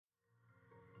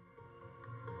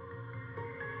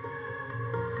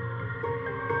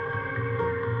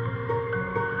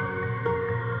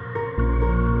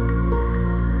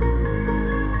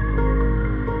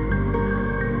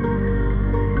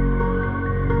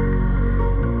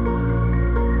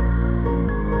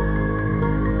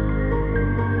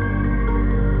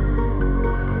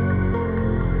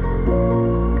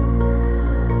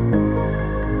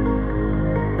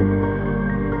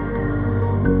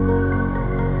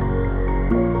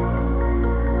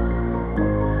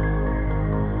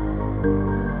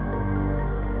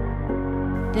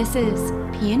This is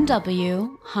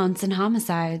P&W Haunts and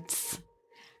Homicides.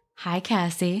 Hi,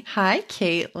 Cassie. Hi,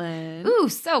 Caitlin. Ooh,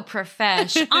 so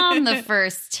profesh on the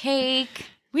first take.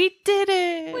 We did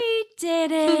it. We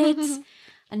did it.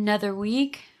 Another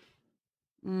week.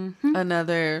 Mm-hmm.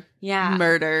 Another Yeah.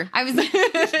 murder. I was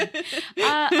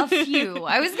a few.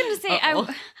 I was going to say,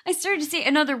 I started to say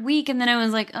another week, and then I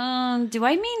was like, do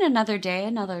I mean another day,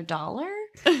 another dollar?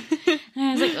 And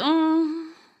I was like,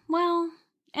 well,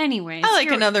 anyways. I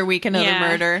like another week, another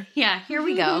murder. Yeah, here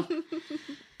we go.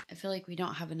 I feel like we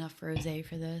don't have enough rosé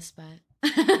for this, but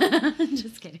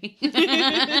just kidding.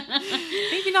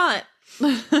 Maybe not.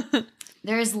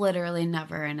 There's literally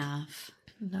never enough.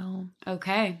 No.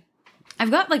 Okay.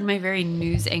 I've got like my very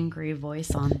news angry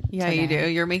voice on. Yeah, today. you do.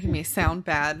 You're making me sound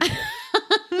bad.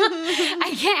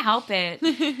 I can't help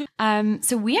it.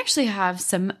 So we actually have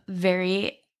some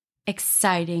very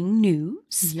exciting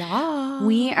news. Yeah.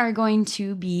 We are going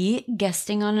to be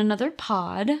guesting on another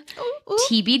pod. Ooh.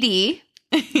 TBD.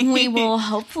 We will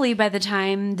hopefully, by the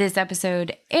time this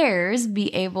episode airs,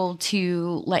 be able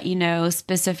to let you know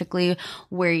specifically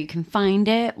where you can find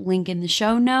it, link in the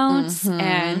show notes,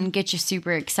 and get you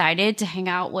super excited to hang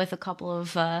out with a couple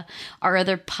of our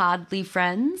other Podly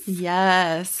friends.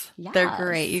 Yes. They're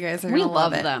great. You guys are going to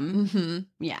love it. them. Mm-hmm.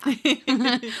 Yeah.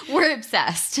 We're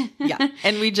obsessed. Yeah.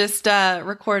 And we just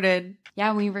recorded.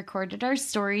 Yeah, we recorded our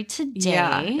story today.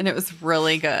 Yeah, and it was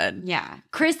really good. Yeah.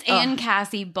 Chris and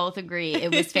Cassie both agree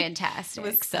it was fantastic. It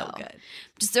was so good.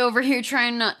 Just over here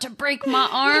trying not to break my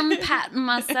arm, patting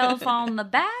myself on the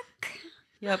back.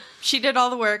 Yep. She did all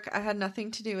the work. I had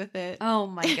nothing to do with it. Oh,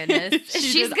 my goodness.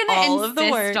 She's going to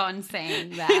insist on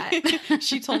saying that.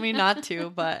 She told me not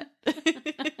to, but you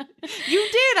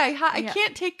did. I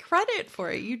can't take credit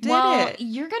for it. You did it.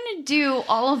 You're going to do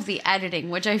all of the editing,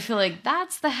 which I feel like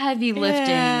that's the heavy lifting.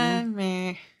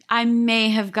 Yeah, I may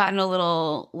have gotten a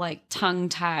little, like,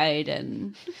 tongue-tied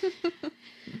and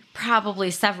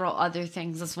probably several other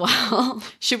things as well.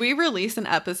 Should we release an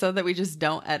episode that we just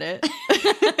don't edit?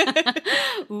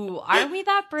 Ooh, are we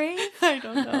that brave? I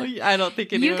don't know. I don't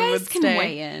think anyone would stay. You guys can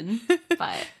weigh in,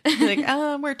 but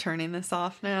like, we're turning this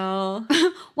off now.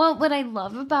 Well, what I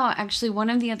love about actually one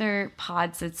of the other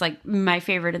pods that's like my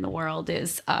favorite in the world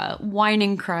is Wine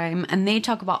and Crime, and they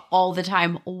talk about all the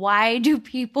time, why do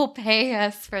people pay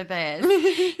us for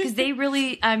this? Because they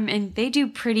really and they do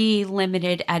pretty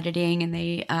limited editing, and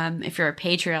they if you're a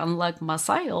Patreon like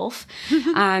myself,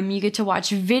 you get to watch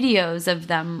videos of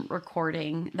them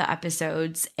recording the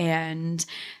episodes, and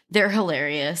they're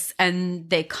hilarious, and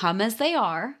they come as they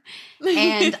are,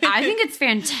 and I think it's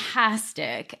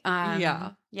fantastic.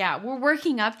 Yeah, we're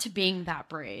working up to being that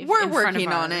brave. We're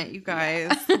working on it, you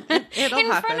guys. Yeah. It'll in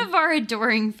happen. front of our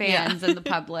adoring fans and the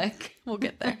public. We'll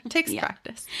get there. It takes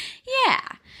practice. Yeah.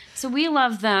 So we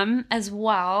love them as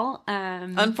well.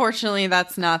 Unfortunately,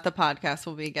 that's not the podcast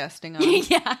we'll be guesting on.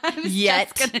 Yeah, I was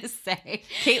just going to say.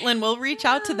 Caitlin will reach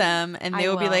out to them, and they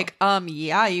will be like,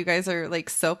 yeah, you guys are like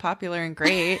so popular and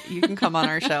great. You can come on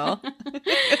our show.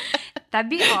 That'd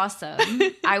be awesome.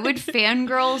 I would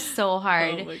fangirl so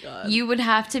hard. Oh my God. You would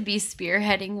have to be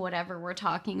spearheading whatever we're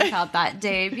talking about that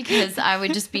day, because I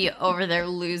would just be over there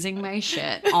losing my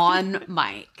shit on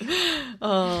mic.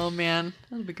 Oh, man.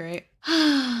 That'll be great.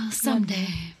 Someday.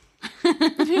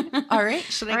 All right.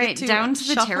 Should I get to down to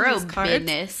the tarot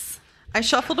business? I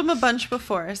shuffled them a bunch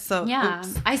before, so yeah,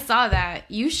 oops. I saw that.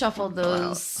 You shuffled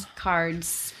those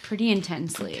cards pretty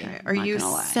intensely. Okay. Are you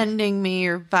sending me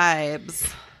your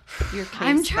vibes? Your case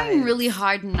I'm trying vibes. really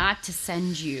hard not to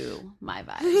send you my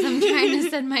vibes. I'm trying to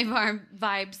send my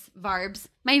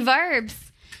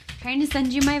Trying to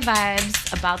send you my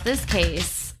vibes about this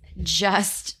case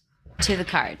just to the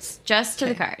cards. Just to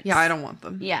the cards. Yeah, I don't want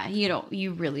them. Yeah, you don't.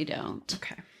 You really don't.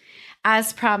 Okay.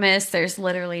 As promised, there's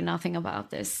literally nothing about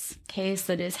this case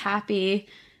that is happy,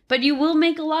 but you will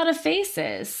make a lot of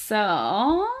faces,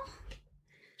 so...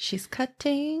 She's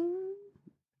cutting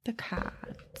the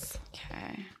cards.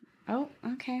 Okay. Oh,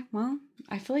 okay. Well,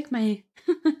 I feel like my...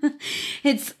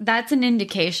 That's an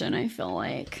indication, I feel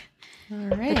like. All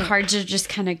right. The cards are just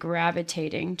kind of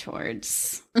gravitating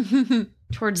towards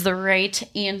the right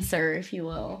answer, if you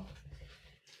will.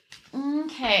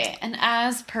 Okay, and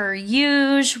as per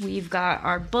usual, we've got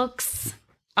our books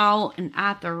out and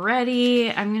at the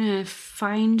ready. I'm going to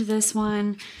find this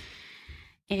one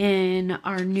in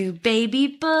our new baby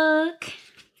book.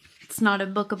 It's not a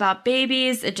book about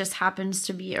babies. It just happens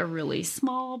to be a really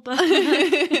small book.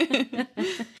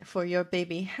 For your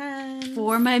baby hands.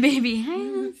 For my baby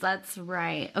hands. That's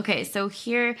right. Okay, so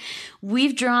here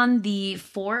we've drawn the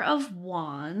Four of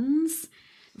Wands.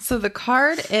 So the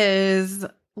card is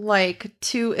like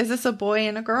two. Is this a boy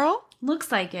and a girl?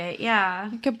 Looks like it, yeah.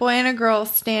 Like a boy and a girl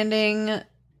standing.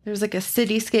 There's like a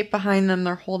cityscape behind them.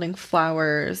 They're holding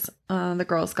flowers. The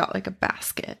girl's got like a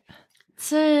basket.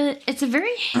 It's a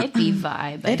very hippie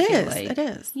vibe. It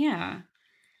is. Yeah.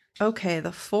 Okay,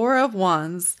 the Four of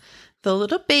Wands. The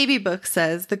little baby book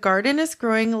says the garden is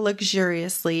growing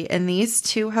luxuriously, and these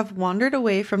two have wandered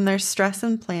away from their stress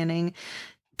and planning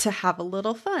to have a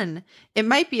little fun. It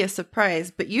might be a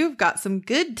surprise, but you've got some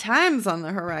good times on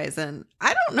the horizon.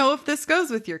 I don't know if this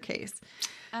goes with your case.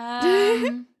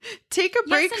 Take a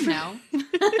break. Yes and no.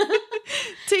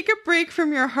 Take a break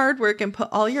from your hard work and put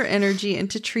all your energy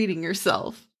into treating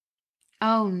yourself.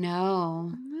 Oh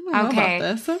no. I don't know about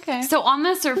this. Okay. So on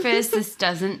the surface, this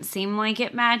doesn't seem like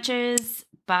it matches,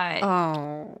 but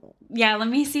yeah, let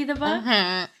me see the book.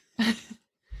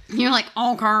 You're like,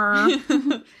 okay.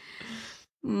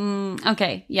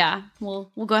 Okay, yeah.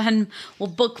 We'll go ahead and we'll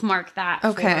bookmark that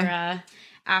for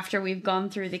after we've gone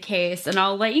through the case, and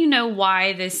I'll let you know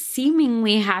why this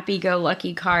seemingly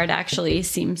happy-go-lucky card actually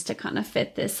seems to kind of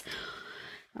fit this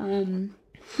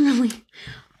really,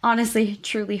 honestly,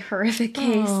 truly horrific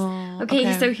case.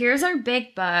 Okay, so here's our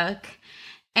big book,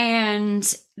 and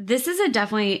this is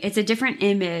it's a different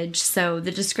image, so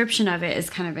the description of it is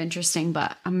kind of interesting,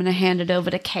 but I'm going to hand it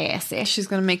over to Cassie. She's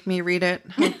going to make me read it.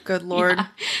 Oh, good Lord.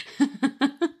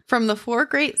 From the 4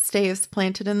 great staves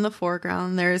planted in the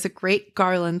foreground, there is a great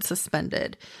garland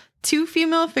suspended. 2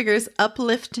 female figures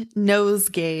uplift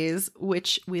nosegays,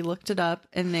 which we looked it up,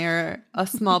 and they're a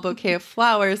small bouquet of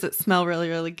flowers that smell really,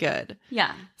 really good.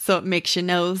 Yeah. So it makes your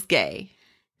nose gay.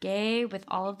 Gay with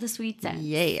all of the sweet scents.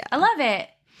 Yeah. I love it.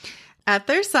 At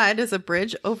their side is a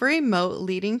bridge over a moat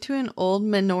leading to an old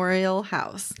manorial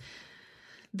house.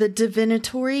 The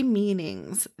divinatory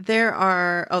meanings. There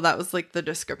are... Oh, that was like the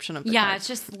description of the card. Yeah, it's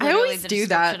just literally the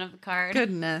description of the card.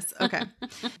 Goodness. Okay.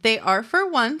 They are for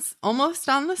once, almost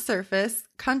on the surface,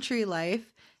 country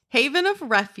life, haven of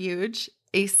refuge,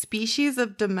 a species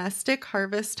of domestic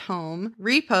harvest home,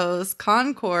 repose,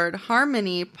 concord,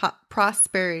 harmony,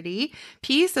 prosperity,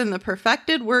 peace, and the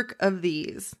perfected work of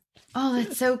these. Oh,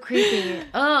 that's so creepy.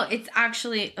 Oh, it's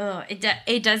actually,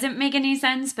 it doesn't make any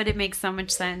sense, but it makes so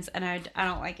much sense, and I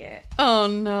don't like it. Oh,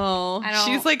 no.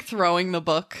 She's like throwing the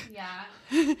book. Yeah.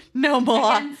 No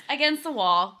more. Against the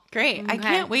wall. Great. Okay. I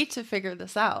can't wait to figure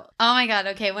this out. Oh my God.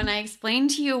 Okay. When I explain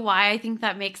to you why I think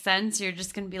that makes sense, you're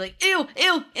just going to be like, ew,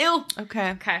 ew, ew.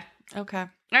 Okay. Okay. Okay.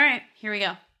 All right. Here we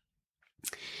go.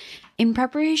 In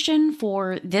preparation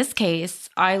for this case,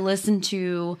 I listened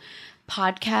to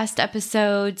podcast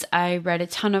episodes. I read a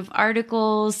ton of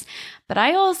articles, but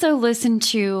I also listened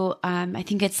to, I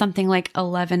think it's something like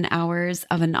 11 hours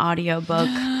of an audiobook.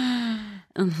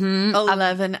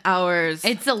 11 hours.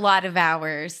 It's a lot of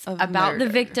hours about murder.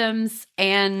 the victims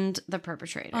and the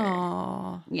perpetrator.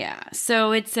 Oh. Yeah.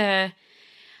 So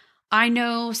I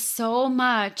know so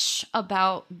much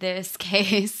about this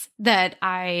case that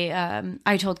I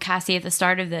told Cassie at the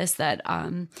start of this that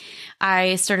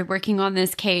I started working on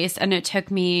this case, and it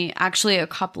took me actually a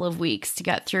couple of weeks to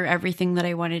get through everything that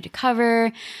I wanted to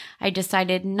cover. I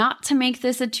decided not to make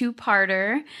this a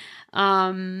 2-parter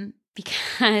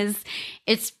because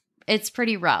it's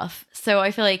pretty rough. So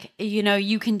I feel like,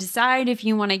 you can decide if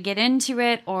you want to get into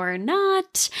it or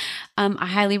not. I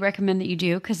highly recommend that you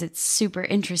do because it's super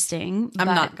interesting. I'm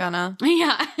not gonna.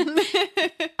 Yeah.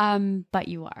 But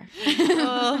you are.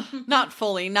 Not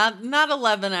fully. Not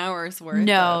 11 hours worth.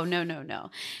 No.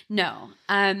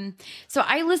 So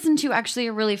I listened to actually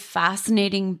a really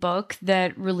fascinating book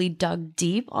that really dug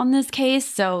deep on this case.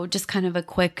 So just kind of a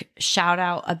quick shout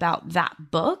out about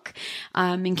that book,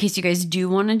 in case you guys do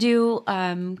want to do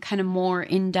kind of more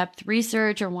in-depth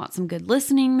research or want some good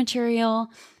listening material.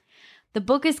 The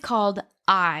book is called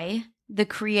The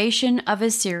Creation of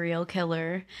a Serial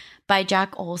Killer by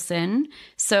Jack Olson.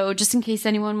 So just in case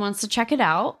anyone wants to check it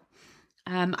out,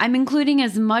 I'm including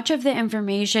as much of the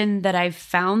information that I've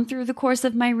found through the course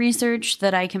of my research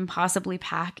that I can possibly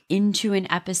pack into an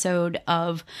episode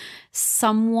of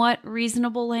somewhat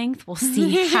reasonable length. We'll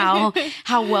see how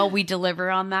well we deliver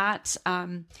on that.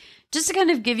 Just to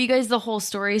kind of give you guys the whole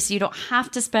story so you don't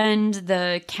have to spend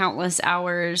the countless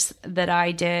hours that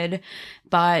I did,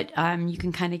 but you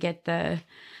can kind of get the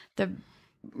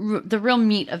real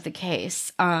meat of the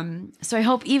case. So I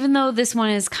hope, even though this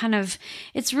one is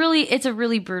it's a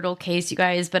really brutal case, you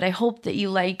guys, but I hope that you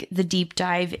like the deep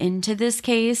dive into this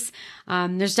case.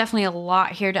 There's definitely a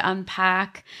lot here to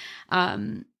unpack.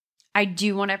 I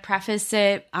do want to preface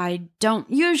it. I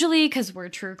don't usually, because we're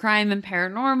true crime and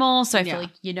paranormal, so I feel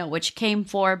like you know what you came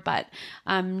for, but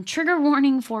trigger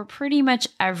warning for pretty much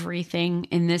everything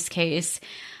in this case.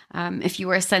 If you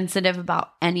are sensitive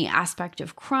about any aspect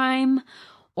of crime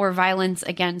or violence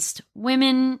against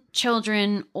women,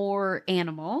 children, or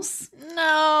animals.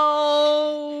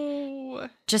 No.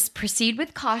 Just proceed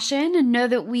with caution and know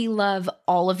that we love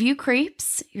all of you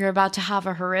creeps. You're about to have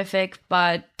a horrific,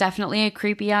 but definitely a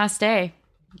creepy ass day.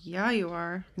 Yeah, you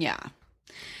are. Yeah.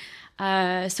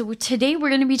 So today we're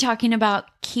going to be talking about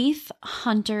Keith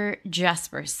Hunter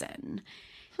Jesperson.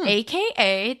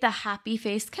 AKA the happy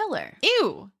face killer.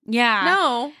 Ew. Yeah.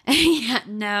 No. Yeah,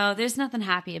 no, there's nothing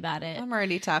happy about it. I'm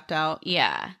already tapped out.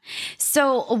 Yeah.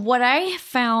 So what I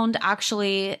found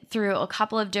actually through a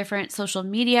couple of different social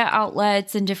media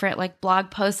outlets and different like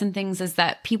blog posts and things is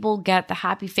that people get the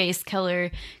happy face killer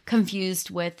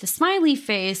confused with the Smiley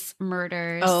Face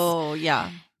Murders. Oh, yeah.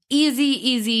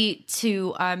 Easy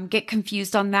to get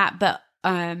confused on that, but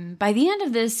by the end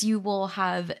of this, you will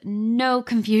have no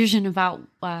confusion about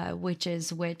which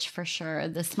is which for sure.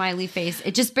 The smiley face,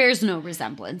 it just bears no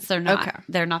resemblance. They're not. Okay.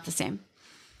 They're not the same.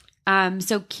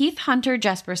 So Keith Hunter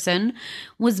Jesperson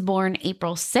was born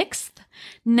April 6th,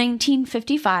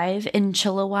 1955 in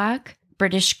Chilliwack,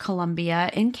 British Columbia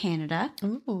in Canada.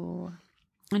 Ooh.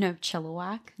 I know,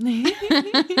 Chilliwack.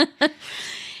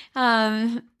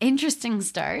 Interesting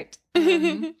start.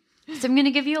 So I'm going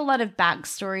to give you a lot of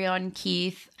backstory on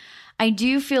Keith. I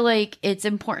do feel like it's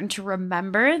important to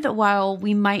remember that while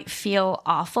we might feel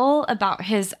awful about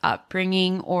his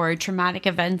upbringing or traumatic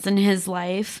events in his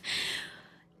life,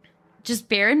 just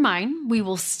bear in mind, we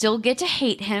will still get to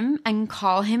hate him and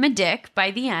call him a dick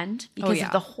by the end because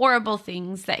of the horrible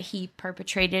things that he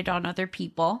perpetrated on other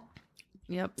people.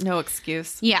 Yep. No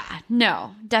excuse. Yeah.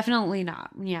 No, definitely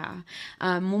not. Yeah.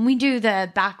 When we do the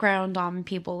background on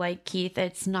people like Keith,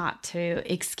 it's not to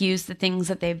excuse the things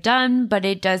that they've done, but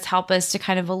it does help us to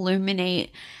kind of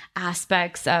illuminate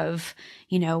aspects of,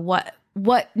 you know,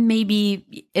 what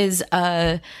maybe is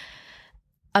a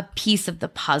piece of the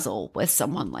puzzle with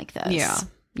someone like this. Yeah.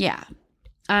 Yeah.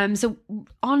 So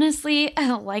honestly,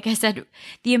 like I said,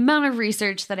 the amount of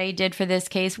research that I did for this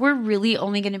case, we're really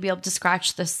only going to be able to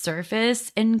scratch the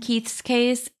surface in Keith's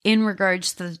case in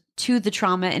regards to the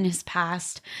trauma in his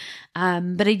past.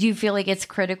 But I do feel like it's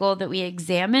critical that we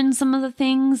examine some of the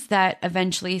things that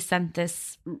eventually sent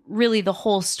this, really the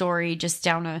whole story just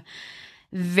down a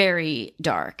very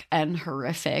dark and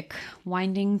horrific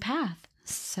winding path.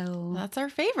 So that's our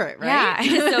favorite, right?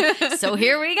 Yeah. So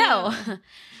here we go.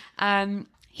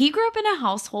 He grew up in a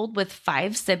household with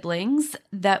 5 siblings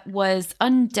that was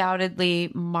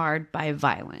undoubtedly marred by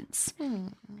violence.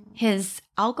 His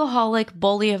alcoholic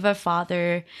bully of a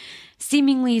father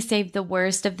seemingly saved the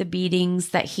worst of the beatings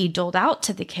that he doled out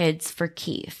to the kids for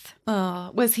Keith.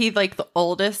 Was he like the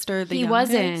oldest or the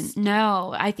youngest? He wasn't.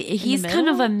 No, he's kind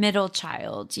of a middle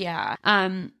child. Yeah.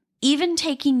 Even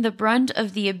taking the brunt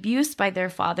of the abuse by their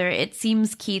father, it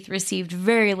seems Keith received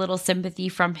very little sympathy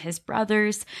from his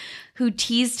brothers, who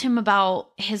teased him about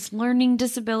his learning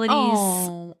disabilities.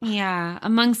 Oh. Yeah,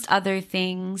 amongst other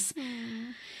things.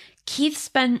 Keith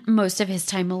spent most of his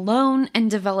time alone and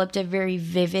developed a very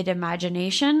vivid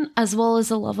imagination, as well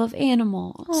as a love of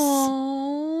animals.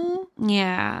 Oh.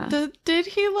 Yeah. Did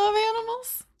he love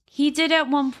animals? He did at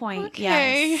one point,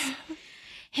 okay. Yes.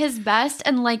 His best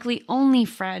and likely only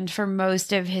friend for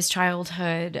most of his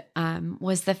childhood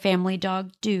was the family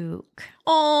dog Duke.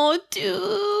 Oh,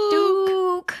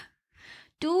 Duke.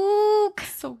 Duke.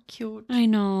 So cute. I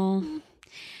know.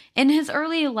 In his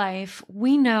early life,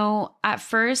 we know at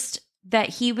first that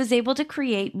he was able to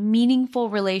create meaningful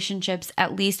relationships,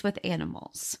 at least with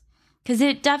animals. Because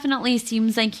it definitely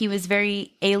seems like he was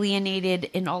very alienated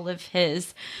in all of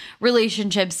his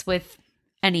relationships with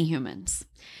any humans.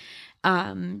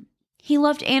 He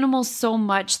loved animals so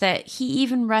much that he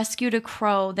even rescued a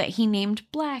crow that he named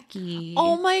Blackie.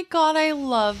 Oh my God, I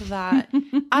love that.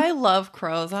 I love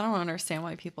crows. I don't understand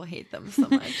why people hate them so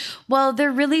much. Well,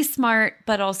 they're really smart,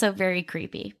 but also very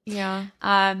creepy. Yeah.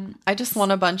 I just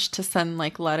want a bunch to send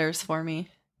like letters for me.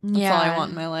 That's all I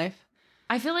want in my life.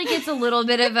 I feel like it's a little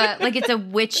bit of it's a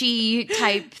witchy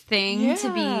type thing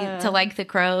to like the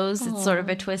crows. It's sort of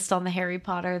a twist on the Harry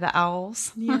Potter, the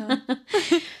owls. Yeah.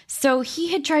 So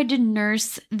he had tried to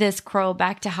nurse this crow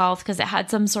back to health because it had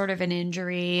some sort of an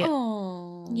injury.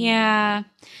 Oh. Yeah.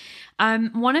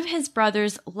 One of his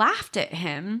brothers laughed at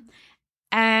him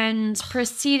and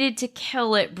proceeded to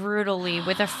kill it brutally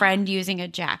with a friend using a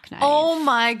jackknife. Oh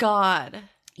my God.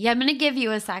 Yeah, I'm going to give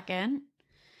you a second.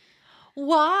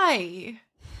 Why?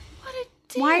 What a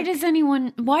Why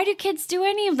do kids do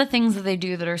any of the things that they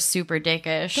do that are super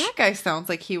dickish? That guy sounds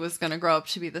like he was going to grow up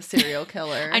to be the serial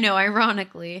killer. I know,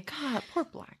 ironically. God, poor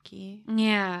Blackie.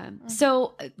 Yeah.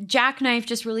 So jackknife,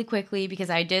 just really quickly, because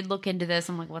I did look into this.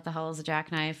 I'm like, what the hell is a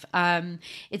jackknife?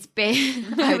 It's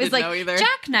I was like,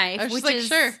 jackknife, I was which like, is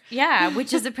sure. Yeah,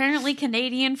 which is apparently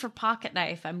Canadian for pocket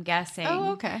knife, I'm guessing.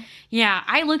 Oh, okay. Yeah,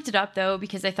 I looked it up though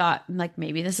because I thought like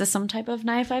maybe this is some type of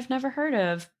knife I've never heard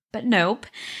of. But nope.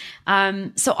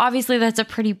 So obviously that's a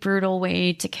pretty brutal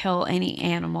way to kill any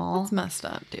animal. It's messed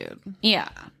up, dude. Yeah.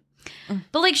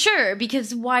 But like, sure,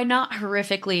 because why not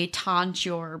horrifically taunt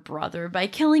your brother by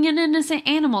killing an innocent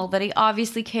animal that he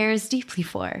obviously cares deeply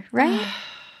for, right?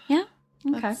 Yeah.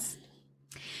 Okay.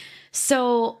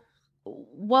 So,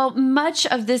 well, much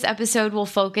of this episode will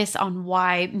focus on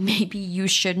why maybe you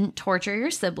shouldn't torture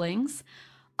your siblings.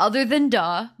 Other than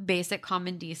basic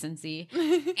common decency,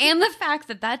 and the fact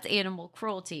that that's animal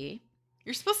cruelty.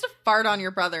 You're supposed to fart on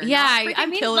your brother. Yeah,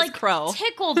 not kill his crow.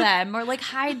 Tickle them or like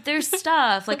hide their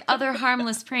stuff, like other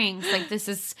harmless pranks. Like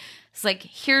it's like,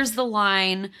 here's the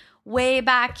line, way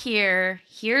back here.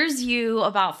 Here's you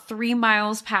about 3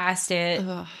 miles past it.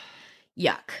 Ugh.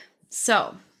 Yuck.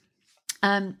 So,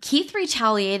 Keith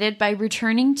retaliated by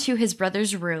returning to his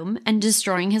brother's room and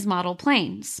destroying his model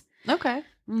planes. Okay.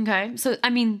 Okay. So, I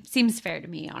mean, seems fair to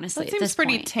me, honestly. That seems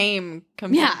pretty tame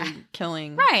compared to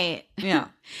killing. Right. Yeah.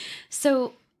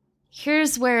 So,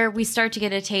 here's where we start to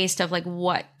get a taste of like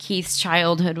what Keith's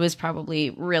childhood was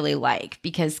probably really like,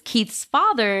 because Keith's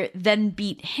father then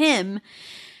beat him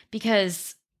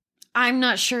because I'm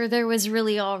not sure there was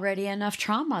really already enough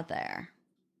trauma there.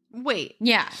 Wait.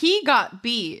 Yeah. He got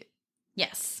beat.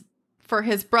 Yes. For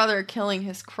his brother killing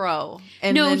his crow.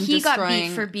 And no, then he got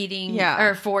beat for beating,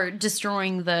 or for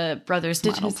destroying the brother's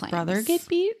model planes. Did his brother get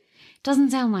beat?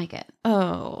 Doesn't sound like it.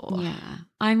 Oh. Yeah.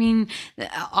 I mean,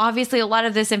 obviously a lot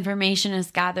of this information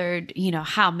is gathered,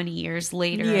 how many years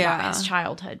later about his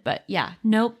childhood. But yeah,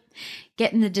 nope.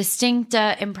 Getting the distinct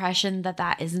impression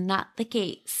that is not the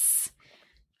case.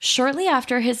 Shortly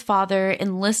after, his father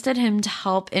enlisted him to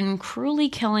help in cruelly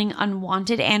killing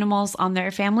unwanted animals on their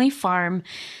family farm,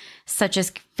 such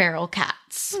as feral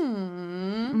cats.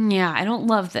 Yeah, I don't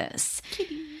love this.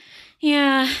 Kitty.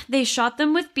 Yeah, they shot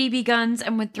them with BB guns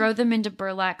and would throw them into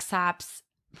burlap saps.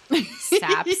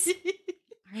 Burlap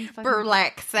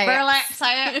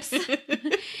saps.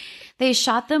 They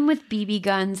shot them with BB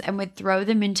guns and would throw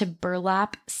them into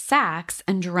burlap sacks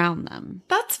and drown them.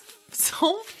 That's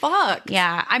so fucked.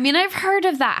 Yeah, I mean, I've heard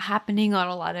of that happening on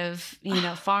a lot of,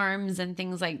 farms and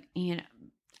things like,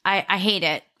 I hate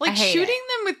it. Like, shooting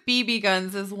them with BB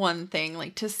guns is one thing,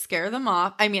 like, to scare them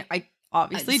off. I mean, I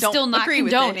obviously don't agree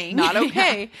condoning. With it. Not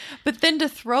okay. Yeah. But then to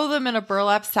throw them in a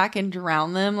burlap sack and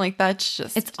drown them, like, that's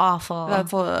just... It's awful.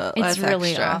 That's really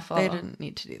extra. Awful. They didn't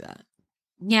need to do that.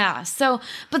 Yeah. So,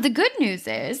 but the good news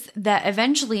is that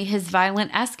eventually his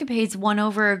violent escapades won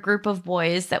over a group of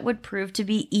boys that would prove to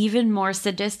be even more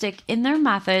sadistic in their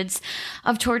methods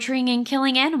of torturing and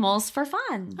killing animals for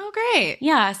fun. Oh, great.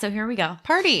 Yeah. So here we go.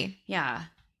 Party. Yeah.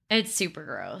 It's super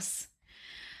gross.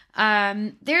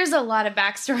 There's a lot of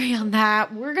backstory on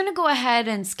that. We're going to go ahead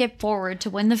and skip forward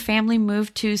to when the family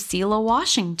moved to Selah,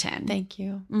 Washington. Thank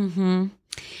you. Mm-hmm.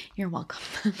 You're welcome.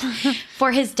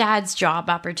 For his dad's job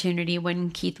opportunity when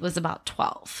Keith was about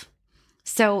 12.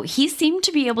 So he seemed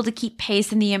to be able to keep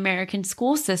pace in the American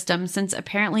school system, since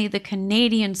apparently the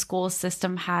Canadian school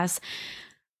system has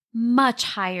much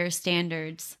higher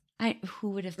standards. Who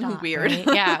would have thought? Weird. Right?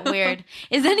 Yeah, weird.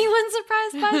 Is anyone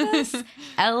surprised by this?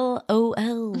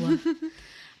 LOL.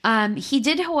 He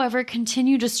did, however,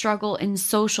 continue to struggle in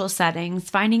social settings,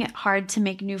 finding it hard to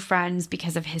make new friends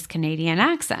because of his Canadian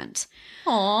accent.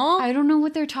 Aww. I don't know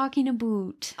what they're talking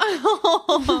about.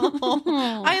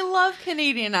 I love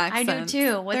Canadian accents. I do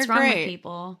too. What's wrong with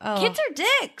people? Oh. Kids are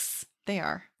dicks. They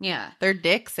are. Yeah. They're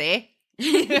dicks, eh?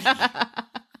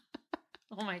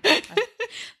 Oh my God.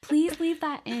 Please leave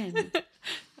that in.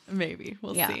 Maybe.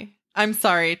 We'll see. I'm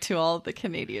sorry to all the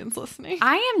Canadians listening.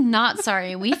 I am not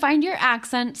sorry. We find your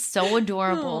accent so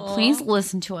adorable. Aww. Please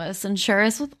listen to us and share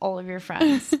us with all of your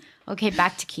friends. Okay,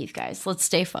 back to Keith, guys. Let's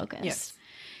stay focused. Yes.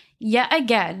 Yet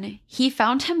again, he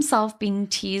found himself being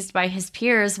teased by his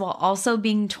peers while also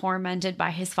being tormented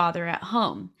by his father at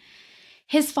home.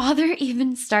 His father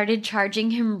even started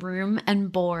charging him room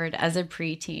and board as a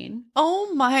preteen.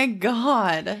 Oh my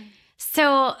God.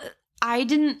 So I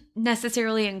didn't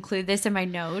necessarily include this in my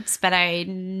notes, but I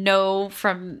know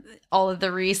from all of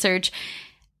the research,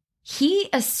 Keith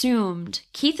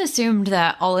assumed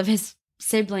that all of his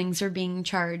siblings were being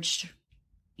charged,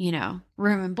 room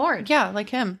and board. Yeah, like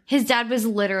him. His dad was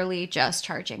literally just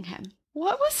charging him.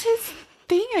 What was his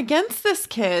thing against this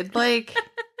kid. Like,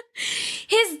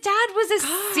 his dad was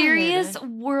a serious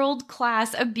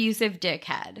world-class abusive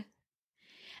dickhead.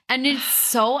 And it's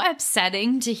so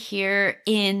upsetting to hear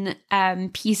in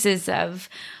pieces of,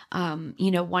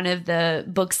 one of the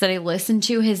books that I listened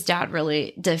to, his dad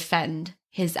really defend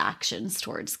his actions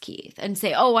towards Keith and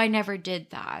say, oh, I never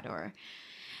did that.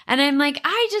 And I'm like,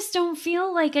 I just don't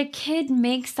feel like a kid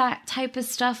makes that type of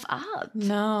stuff up.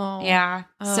 No. Yeah.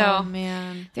 Oh, so,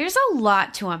 man. There's a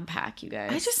lot to unpack, you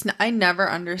guys. I never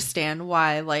understand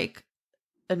why, like,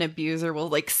 an abuser will,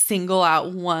 like, single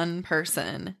out one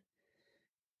person.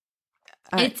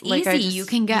 It's easy. You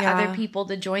can get other people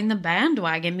to join the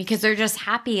bandwagon because they're just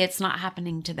happy it's not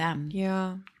happening to them.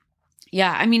 Yeah.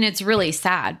 Yeah. I mean, it's really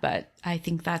sad, but I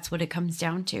think that's what it comes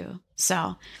down to.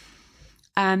 So,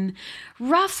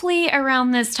 roughly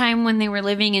around this time when they were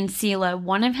living in Sela,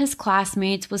 one of his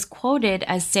classmates was quoted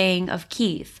as saying of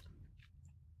Keith,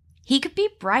 he could be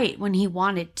bright when he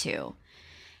wanted to,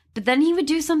 but then he would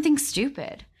do something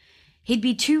stupid. He'd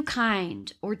be too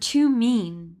kind or too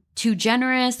mean, too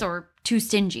generous or too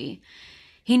stingy.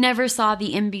 He never saw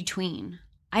the in-between.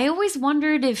 I always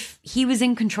wondered if he was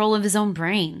in control of his own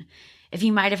brain, if he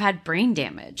might have had brain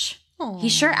damage. Aww. He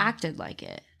sure acted like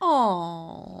it.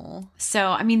 Oh. So,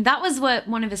 I mean, that was what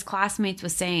one of his classmates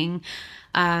was saying,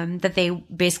 that they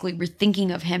basically were thinking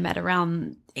of him at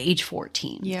around age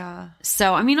 14. Yeah.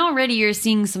 So, I mean, already you're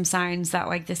seeing some signs that,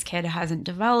 like, this kid hasn't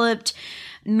developed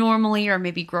normally or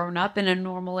maybe grown up in a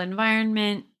normal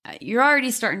environment. You're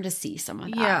already starting to see some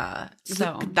of that. Yeah.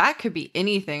 So that could be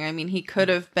anything. I mean, he could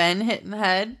have been hit in the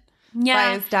head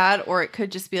by his dad, or it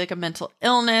could just be like a mental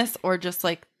illness, or just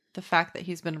like the fact that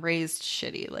he's been raised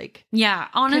shitty. Like, yeah,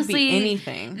 honestly, could be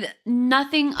anything.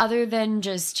 Nothing other than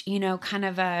just, kind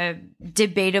of a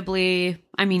debatably,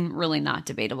 I mean, really not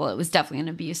debatable. It was definitely an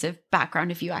abusive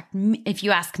background if you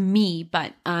ask me,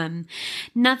 but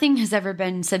nothing has ever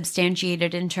been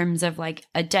substantiated in terms of like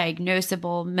a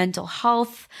diagnosable mental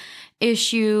health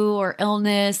issue or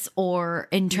illness, or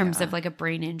in terms of like a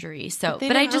brain injury. So,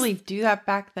 but I just really do that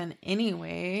back then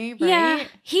anyway, right? Yeah,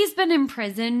 he's been in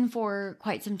prison for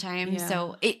quite some time,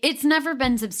 so it's never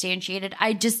been substantiated.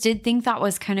 I just did think that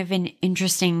was kind of an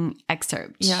interesting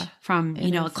excerpt from,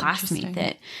 a classmate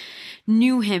that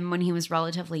knew him when he was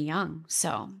relatively young.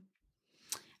 So,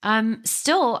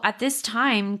 still at this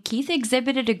time, Keith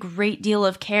exhibited a great deal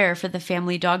of care for the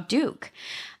family dog Duke.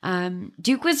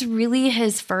 Duke was really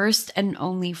his first and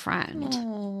only friend.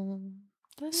 Oh,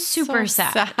 that's super so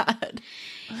sad.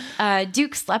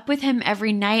 Duke slept with him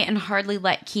every night and hardly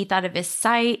let Keith out of his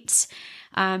sight.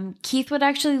 Keith would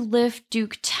actually lift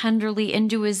Duke tenderly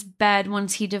into his bed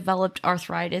once he developed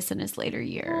arthritis in his later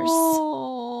years.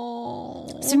 Oh.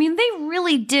 So, I mean, they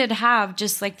really did have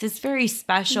just like this very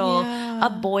special,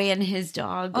 a boy and his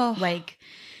dog, like,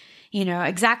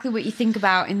 exactly what you think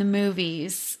about in the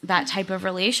movies, that type of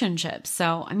relationship.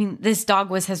 So, I mean, this dog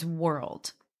was his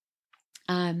world.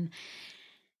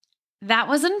 That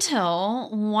was until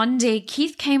one day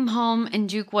Keith came home and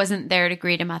Duke wasn't there to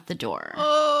greet him at the door.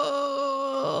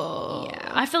 Oh.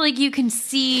 Yeah, I feel like you can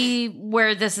see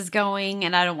where this is going,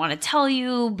 and I don't want to tell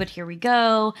you, but here we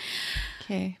go.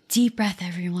 Okay. Deep breath,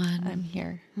 everyone. I'm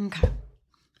here. Okay.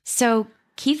 So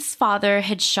Keith's father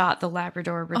had shot the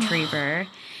Labrador Retriever,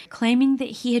 claiming that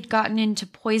he had gotten into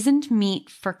poisoned meat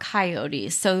for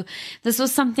coyotes. So this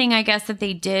was something, I guess, that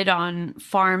they did on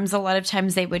farms. A lot of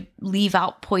times they would leave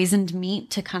out poisoned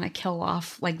meat to kind of kill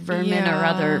off like vermin or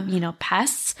other,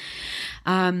 pests.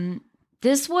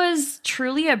 This was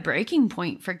truly a breaking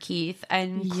point for Keith,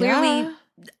 and clearly,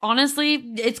 honestly,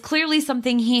 it's clearly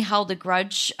something he held a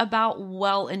grudge about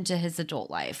well into his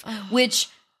adult life, which,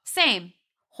 same.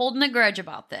 Holding a grudge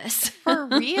about this. For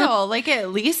real. Like, at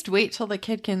least wait till the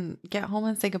kid can get home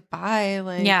and say goodbye.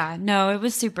 Like, yeah, no, it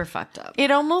was super fucked up.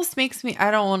 It almost makes me, I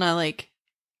don't want to, like,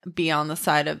 be on the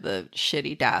side of the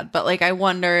shitty dad, but, like, I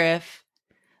wonder if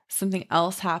something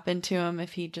else happened to him,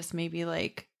 if he just maybe,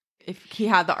 like, if he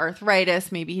had the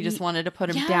arthritis, maybe he just wanted to put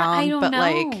him down. I don't know.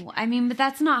 Like, I mean, but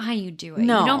that's not how you do it.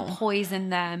 No. You don't poison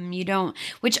them. You don't,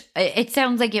 which it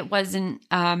sounds like it wasn't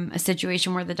a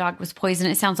situation where the dog was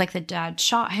poisoned. It sounds like the dad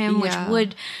shot him, which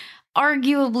would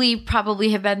arguably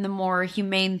probably have been the more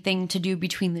humane thing to do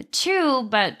between the two.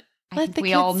 But I think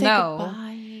we all know,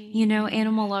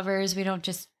 animal lovers, we don't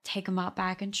just take them out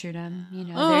back and shoot them.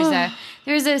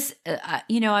 There's this,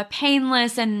 a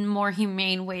painless and more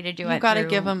humane way to do it. You got to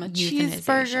give them a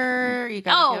cheeseburger. You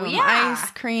got to give them ice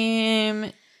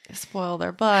cream. Spoil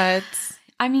their butts.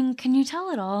 I mean, can you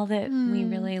tell at all that we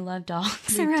really love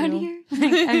dogs around here?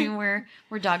 Like, I mean, we're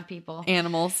dog people.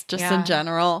 Animals, just in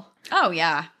general. Oh,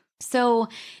 yeah. So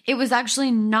it was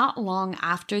actually not long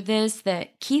after this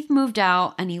that Keith moved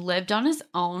out and he lived on his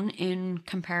own in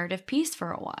comparative peace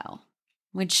for a while,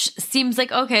 which seems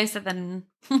like, okay, so then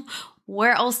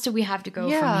where else do we have to go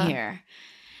from here?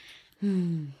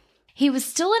 He was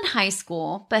still in high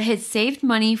school, but had saved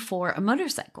money for a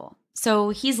motorcycle. So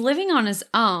he's living on his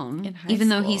own, even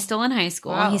though he's still in high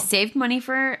school. Wow. He saved money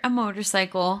for a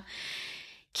motorcycle.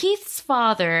 Keith's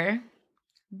father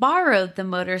borrowed the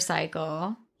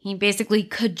motorcycle. He basically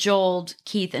cajoled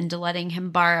Keith into letting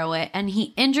him borrow it, and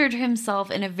he injured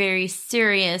himself in a very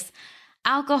serious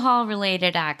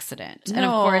alcohol-related accident. And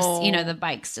of course, you know, the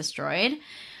bike's destroyed.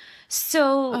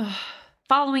 So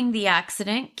following the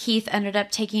accident, Keith ended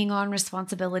up taking on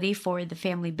responsibility for the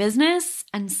family business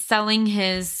and selling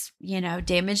his, you know,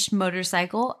 damaged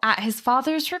motorcycle at his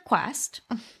father's request.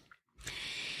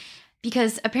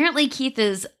 Because apparently Keith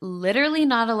is literally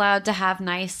not allowed to have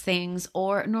nice things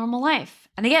or a normal life.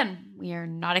 And again, we are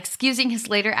not excusing his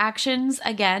later actions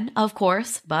again, of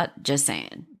course, but just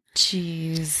saying.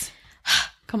 Jeez.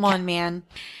 Come on, man.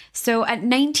 So at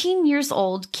 19 years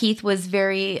old, Keith was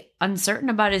very uncertain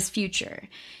about his future.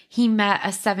 He met a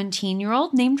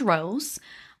 17-year-old named Rose.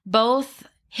 Both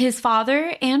his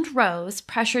father and Rose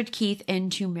pressured Keith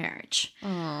into marriage.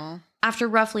 Aww. After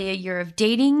roughly a year of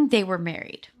dating, they were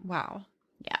married. Wow.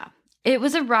 Yeah. It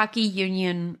was a rocky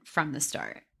union from the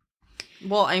start.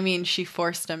 Well, I mean, she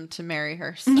forced him to marry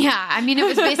her. So. Yeah. I mean, it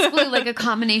was basically like a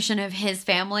combination of his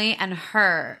family and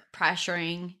her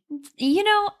pressuring. You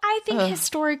know, I think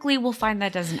historically we'll find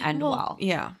that doesn't end well.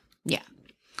 Yeah. Yeah.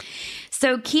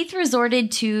 So Keith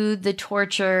resorted to the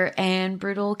torture and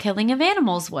brutal killing of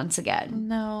animals once again.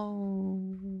 No.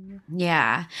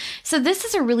 Yeah. So this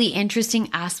is a really interesting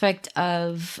aspect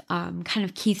of kind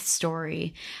of Keith's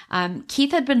story.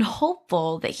 Keith had been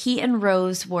hopeful that he and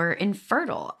Rose were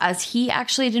infertile, as he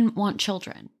actually didn't want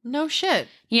children. No shit.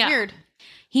 Yeah. Weird.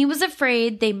 He was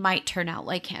afraid they might turn out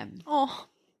like him. Oh,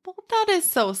 well, that is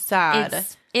so sad.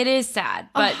 It is sad,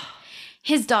 but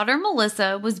his daughter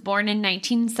Melissa was born in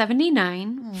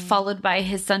 1979, followed by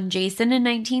his son Jason in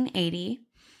 1980.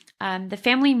 The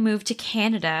family moved to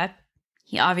Canada.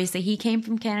 He came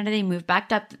from Canada. They moved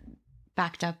backed up.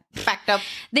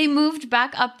 They moved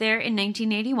back up there in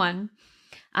 1981.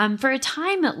 For a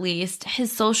time, at least, his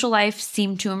social life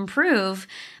seemed to improve,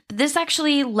 but this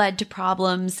actually led to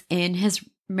problems in his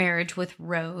marriage with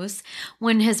Rose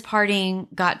when his partying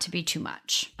got to be too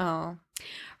much. Oh.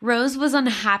 Rose was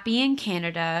unhappy in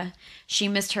Canada. She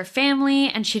missed her family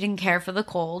and she didn't care for the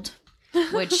cold,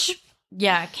 which...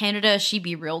 Yeah, Canada, she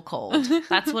be real cold.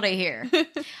 That's what I hear.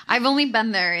 I've only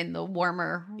been there in the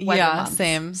warmer weather months.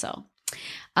 Same. So,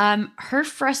 her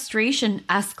frustration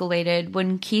escalated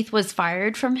when Keith was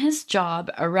fired from his job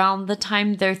around the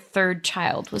time their third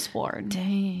child was born.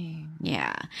 Dang.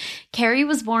 Yeah. Carrie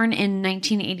was born in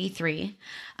 1983.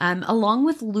 Along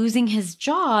with losing his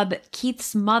job,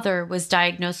 Keith's mother was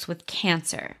diagnosed with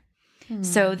cancer.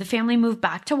 So the family moved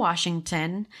back to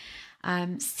Washington.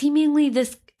 Seemingly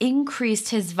this increased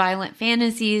his violent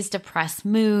fantasies, depressed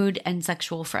mood, and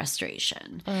sexual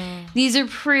frustration. These are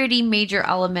pretty major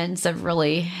elements of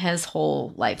really his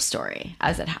whole life story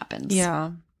as it happens.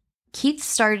 Yeah. Keith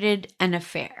started an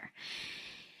affair.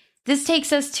 This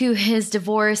takes us to his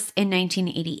divorce in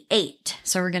 1988.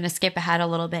 So we're going to skip ahead a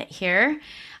little bit here.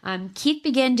 Keith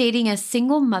began dating a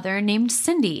single mother named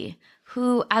Cindy,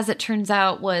 who, as it turns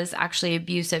out, was actually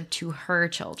abusive to her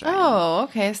children. Oh,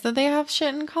 okay. So they have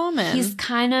shit in common. He's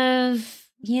kind of,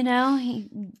 you know,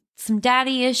 some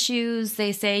daddy issues.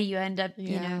 They say you end up,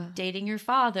 you know, dating your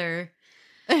father.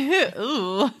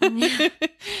 Ooh.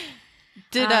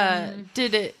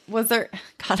 Was there,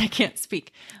 God, I can't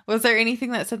speak. Was there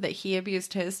anything that said that he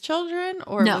abused his children,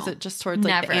 or was it just towards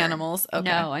like the animals? Okay.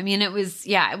 No, I mean, it was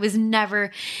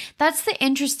never. That's the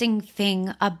interesting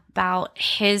thing about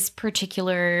his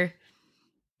particular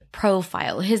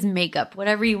profile, his makeup,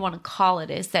 whatever you want to call it,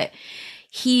 is that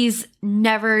he's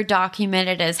never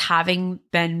documented as having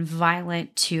been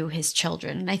violent to his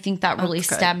children. And I think that really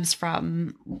stems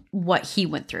from what he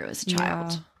went through as a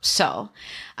child. Yeah. So,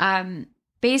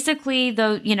 basically,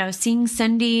 though, you know, seeing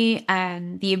Cindy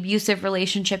and the abusive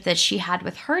relationship that she had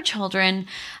with her children,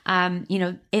 you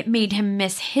know, it made him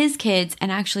miss his kids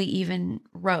and actually even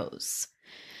Rose.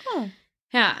 Oh.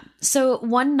 Yeah. So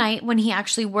one night when he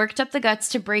actually worked up the guts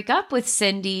to break up with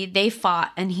Cindy, they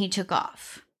fought and he took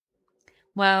off.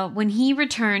 Well, when he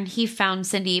returned, he found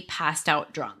Cindy passed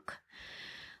out drunk.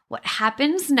 What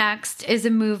happens next is a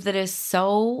move that is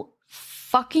so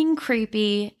fucking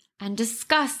creepy and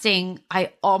disgusting,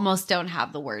 I almost don't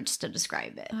have the words to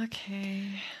describe it.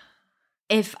 Okay.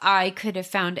 if I could have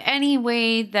found any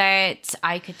way that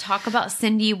I could talk about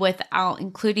Cindy without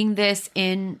including this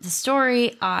in the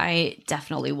story, I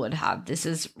definitely would have. This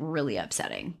is really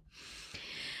upsetting.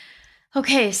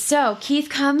 Okay, so Keith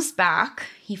comes back.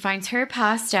 He finds her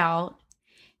passed out.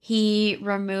 He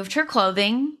removed her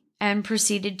clothing and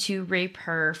proceeded to rape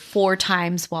her 4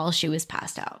 times while she was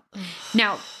passed out.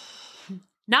 Now,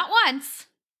 not once,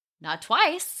 not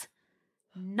twice,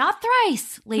 not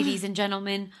thrice, ladies and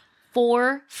gentlemen,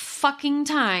 4 fucking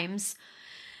times.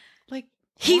 Like,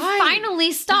 he why?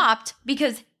 finally stopped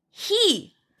because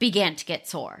he began to get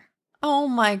sore. Oh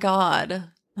my God.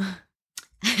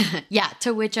 Yeah,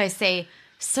 to which I say,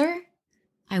 sir,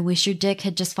 I wish your dick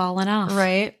had just fallen off.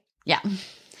 Right? Yeah.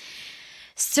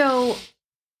 So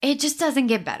it just doesn't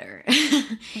get better.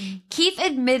 Keith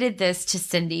admitted this to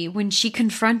Cindy when she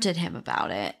confronted him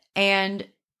about it, and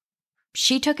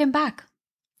she took him back.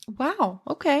 Wow.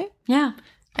 Okay. Yeah.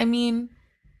 I mean,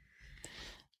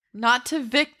 not to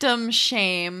victim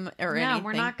shame or anything. Yeah,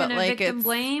 we're not going to like victim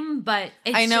blame, but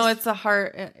it's I know just, it's a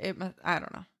hard. I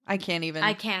don't know. I can't even.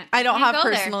 I can't. I don't have go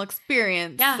personal there.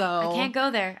 experience. Yeah, so I can't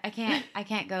go there. I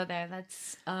can't go there.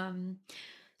 That's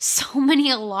so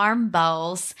many alarm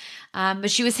bells.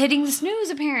 But she was hitting the snooze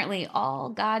apparently all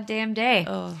goddamn day.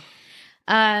 Oh.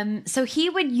 So he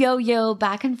would yo-yo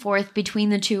back and forth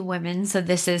between the 2 women. So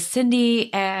this is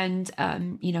Cindy and,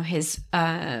 his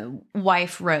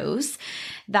wife, Rose.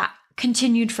 That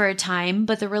continued for a time,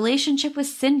 but the relationship with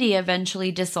Cindy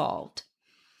eventually dissolved.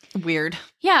 Weird.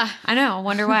 Yeah, I know. I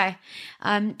wonder why.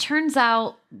 Turns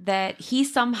out that he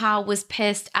somehow was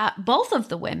pissed at both of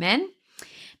the women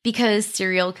because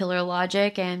serial killer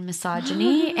logic and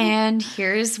misogyny. And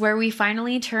here's where we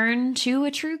finally turn to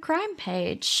a true crime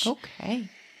page. Okay.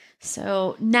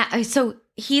 So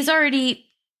he's already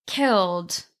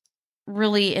killed,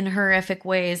 really in horrific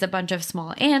ways, a bunch of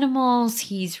small animals.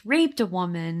 He's raped a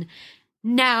woman.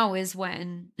 Now is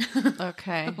when.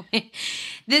 Okay.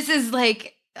 This is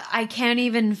like, I can't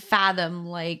even fathom,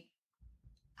 like,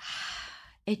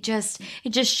 it just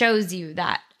shows you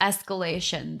that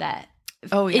escalation that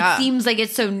it seems like it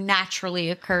so naturally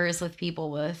occurs with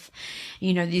people with,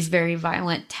 these very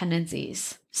violent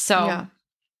tendencies. So,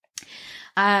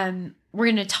 we're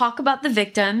going to talk about the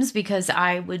victims because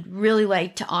I would really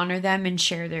like to honor them and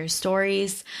share their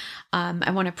stories.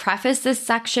 I want to preface this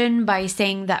section by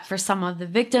saying that for some of the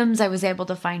victims, I was able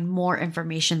to find more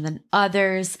information than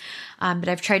others, but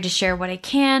I've tried to share what I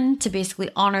can to basically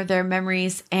honor their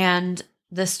memories and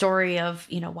the story of,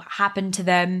 what happened to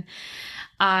them.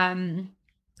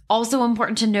 Also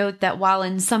important to note that while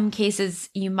in some cases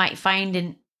you might find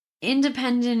an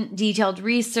independent, detailed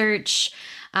research,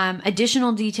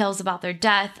 additional details about their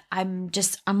death, I'm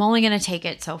only going to take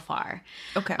it so far.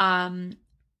 Okay.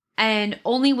 And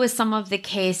only with some of the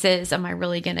cases am I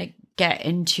really going to get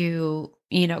into,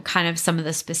 kind of some of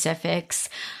the specifics.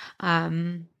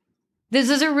 This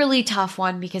is a really tough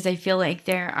one because I feel like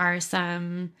there are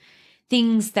some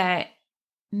things that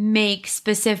make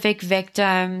specific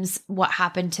victims, what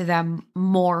happened to them,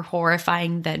 more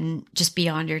horrifying than just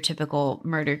beyond your typical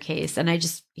murder case. And I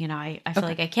just, I feel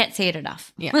like I can't say it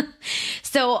enough. Yeah.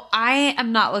 So I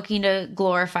am not looking to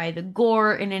glorify the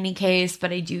gore in any case,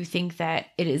 but I do think that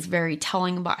it is very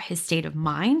telling about his state of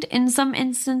mind in some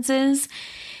instances.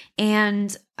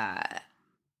 And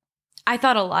I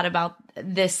thought a lot about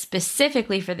this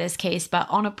specifically for this case, but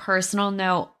on a personal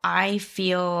note, I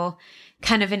feel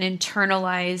kind of an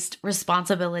internalized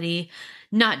responsibility,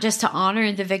 not just to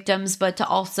honor the victims, but to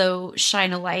also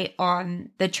shine a light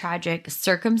on the tragic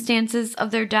circumstances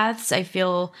of their deaths. I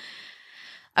feel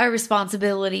a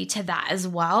responsibility to that as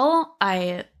well.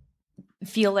 I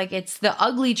feel like it's the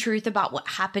ugly truth about what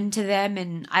happened to them.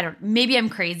 And maybe I'm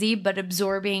crazy, but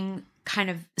absorbing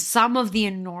kind of some of the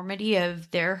enormity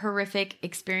of their horrific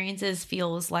experiences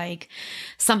feels like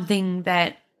something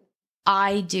that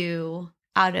I do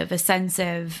out of a sense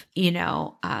of,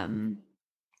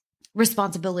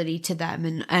 responsibility to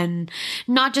them and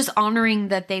not just honoring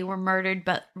that they were murdered,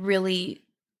 but really,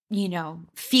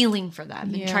 feeling for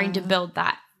them and trying to build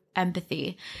that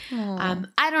empathy.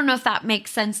 I don't know if that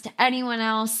makes sense to anyone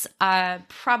else.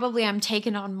 Probably I'm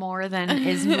taking on more than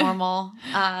is normal.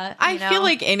 I feel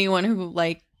like anyone who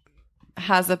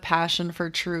has a passion for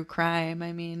true crime,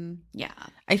 I mean,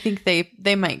 I think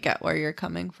they might get where you're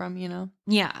coming from,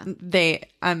 Yeah.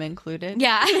 I'm included.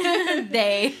 Yeah.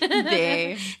 They.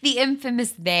 They. The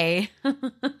infamous they.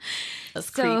 Those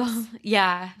So, creeps.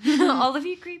 yeah. All of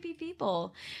you creepy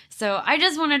people. So I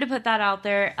just wanted to put that out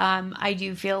there. I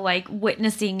do feel like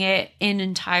witnessing it in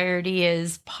entirety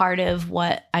is part of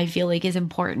what I feel like is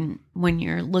important when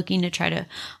you're looking to try to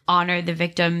honor the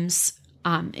victims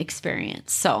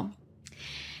experience. So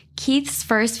Keith's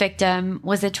first victim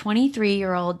was a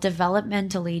 23-year-old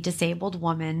developmentally disabled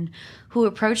woman who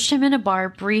approached him in a bar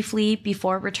briefly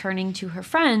before returning to her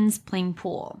friends playing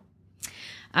pool.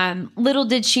 Little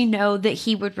did she know that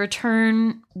he would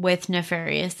return with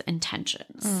nefarious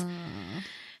intentions.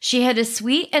 She had a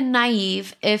sweet and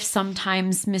naive, if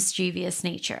sometimes mischievous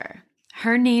nature.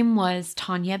 Her name was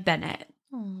Tanya Bennett.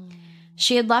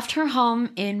 She had left her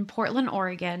home in Portland,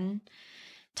 Oregon,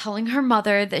 telling her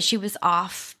mother that she was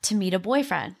off to meet a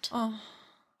boyfriend.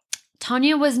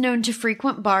 Tanya was known to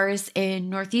frequent bars in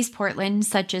Northeast Portland,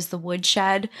 such as the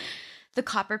Woodshed, the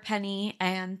Copper Penny,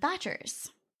 and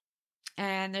Thatcher's.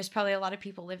 And there's probably a lot of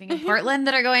people living in Portland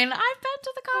that are going, I've been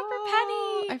to the Copper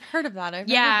Penny. I've heard of that. I've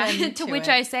never been to which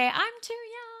I say, I'm too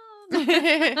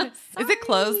young. Is it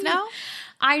closed now?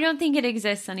 I don't think it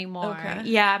exists anymore. Okay.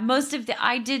 Yeah,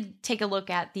 I did take a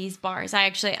look at these bars. I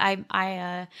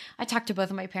talked to both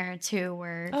of my parents who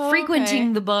were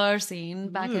frequenting the bar scene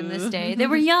back in this day. They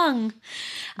were young.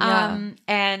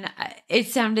 And it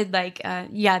sounded like,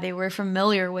 they were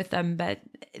familiar with them, but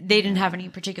they didn't have any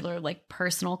particular like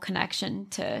personal connection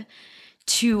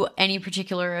to any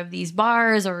particular of these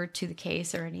bars or to the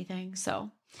case or anything. So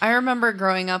I remember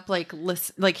growing up, like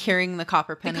hearing the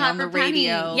Copper Penny on the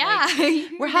radio. Yeah,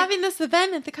 like, we're having this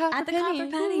event at the Copper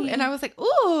Penny. Ooh. And I was like,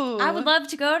 ooh, I would love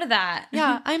to go to that.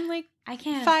 Yeah, I'm like, I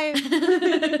can't.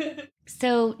 5.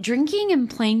 So drinking and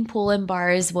playing pool in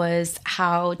bars was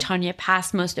how Tanya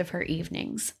passed most of her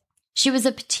evenings. She was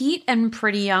a petite and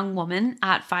pretty young woman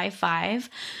at 5'5",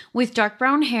 with dark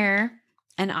brown hair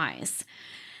and eyes.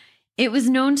 It was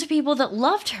known to people that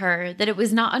loved her that it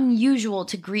was not unusual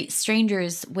to greet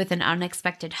strangers with an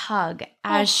unexpected hug,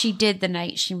 as she did the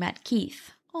night she met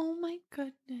Keith. Oh my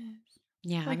goodness.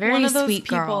 Yeah, like very one of those sweet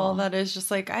people girl. That is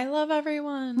just like, I love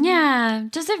everyone. Yeah,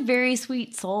 just a very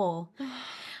sweet soul.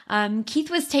 Keith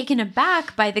was taken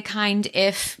aback by the kind,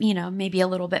 if, maybe a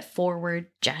little bit forward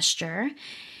gesture.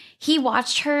 He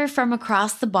watched her from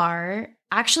across the bar,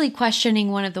 actually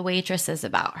questioning one of the waitresses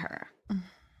about her.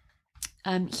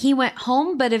 He went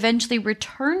home, but eventually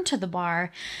returned to the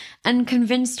bar and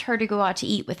convinced her to go out to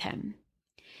eat with him.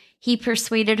 He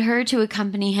persuaded her to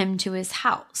accompany him to his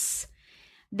house.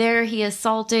 There he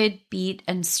assaulted, beat,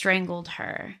 and strangled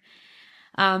her.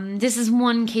 This is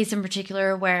one case in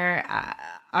particular where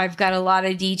I've got a lot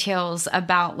of details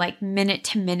about like minute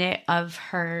to minute of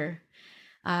her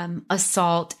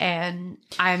assault, and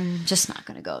I'm just not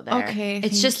going to go there. Okay.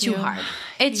 It's just too hard.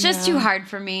 It's just too hard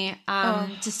for me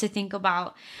just to think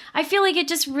about. I feel like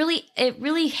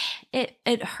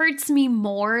it hurts me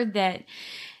more that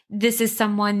this is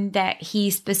someone that he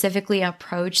specifically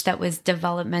approached that was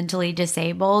developmentally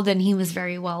disabled, and he was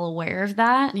very well aware of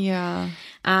that. Yeah.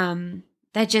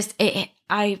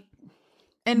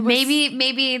 And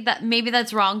maybe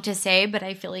that's wrong to say, but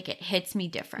I feel like it hits me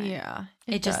different. Yeah,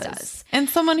 it just does. And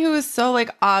someone who is so like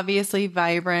obviously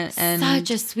vibrant and such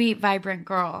a sweet, vibrant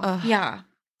girl. Yeah.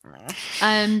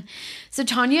 So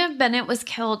Tanya Bennett was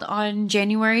killed on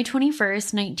January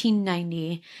 21st,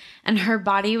 1990, and her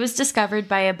body was discovered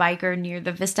by a biker near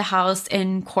the Vista House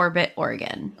in Corbett,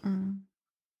 Oregon,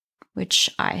 which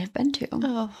I have been to.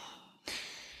 Oh.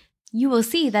 You will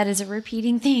see that is a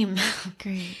repeating theme.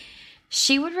 Great.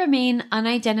 She would remain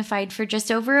unidentified for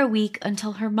just over a week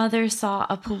until her mother saw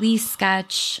a police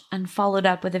sketch and followed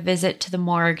up with a visit to the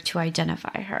morgue to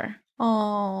identify her.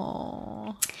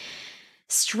 Oh.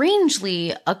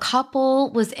 Strangely, a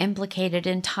couple was implicated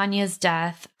in Tanya's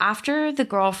death after the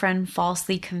girlfriend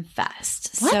falsely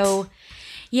confessed. What? So,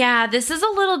 yeah, this is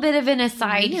a little bit of an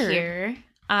aside here.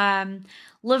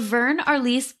 Laverne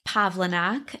Arlise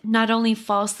Pavlinac not only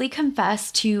falsely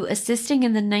confessed to assisting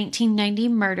in the 1990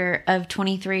 murder of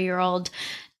 23-year-old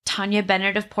Tanya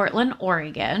Bennett of Portland,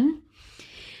 Oregon,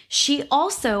 she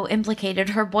also implicated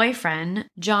her boyfriend,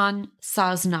 John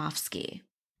Sosnowski,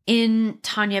 in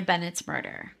Tanya Bennett's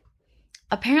murder.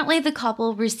 Apparently, the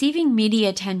couple receiving media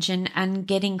attention and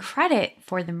getting credit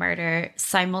for the murder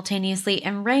simultaneously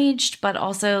enraged but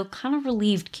also kind of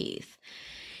relieved Keith.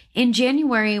 In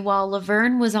January, while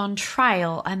Laverne was on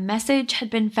trial, a message had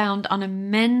been found on a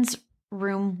men's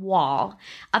room wall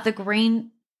at the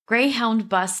Greyhound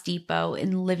bus depot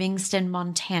in Livingston,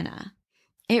 Montana.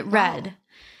 It read,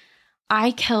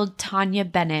 I killed Tanya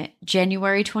Bennett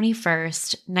January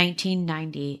 21st,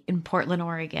 1990 in Portland,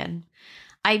 Oregon.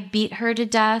 I beat her to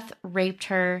death, raped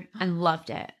her, and loved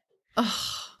it.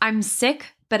 Ugh. I'm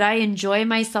sick, but I enjoy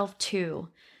myself too.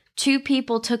 2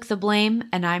 people took the blame,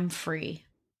 and I'm free.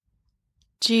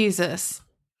 Jesus.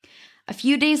 A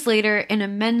few days later, in a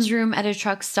men's room at a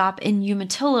truck stop in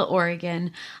Umatilla,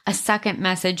 Oregon, a second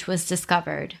message was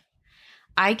discovered.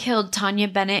 I killed Tanya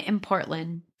Bennett in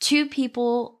Portland. 2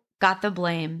 people got the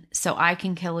blame, so I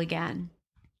can kill again.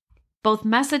 Both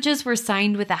messages were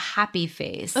signed with a happy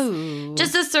face. Ooh.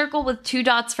 Just a circle with 2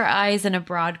 dots for eyes and a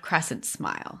broad crescent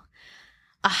smile.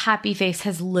 A happy face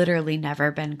has literally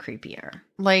never been creepier.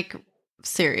 Like,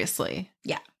 seriously.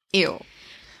 Yeah. Ew.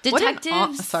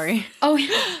 Detectives. Sorry. Oh,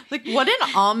 yeah. Like, what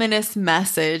an ominous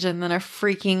message and then a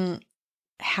freaking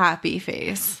happy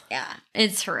face. Yeah,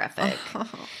 it's horrific.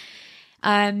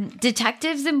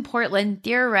 Detectives in Portland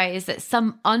theorized that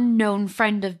some unknown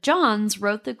friend of John's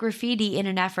wrote the graffiti in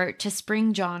an effort to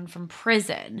spring John from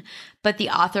prison, but the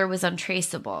author was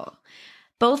untraceable.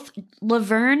 Both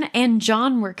Laverne and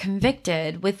John were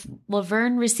convicted, with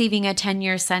Laverne receiving a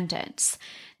 10-year sentence.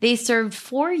 They served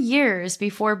 4 years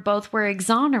before both were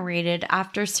exonerated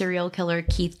after serial killer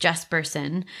Keith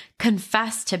Jesperson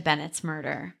confessed to Bennett's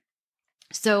murder.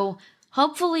 So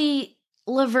hopefully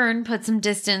Laverne put some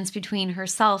distance between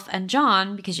herself and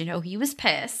John because, he was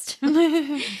pissed.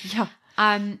 Yeah.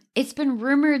 It's been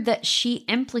rumored that she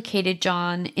implicated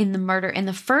John in the murder in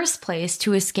the first place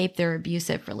to escape their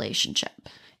abusive relationship.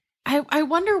 I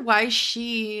wonder why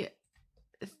she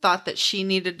thought that she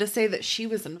needed to say that she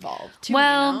was involved too.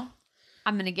 Well,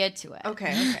 I'm going to get to it.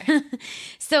 Okay.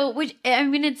 So,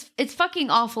 it's fucking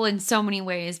awful in so many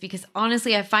ways because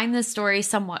honestly, I find this story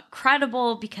somewhat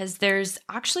credible because there's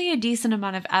actually a decent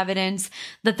amount of evidence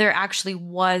that there actually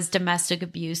was domestic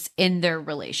abuse in their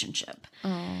relationship.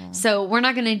 Oh. So we're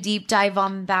not going to deep dive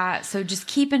on that. So just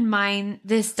keep in mind,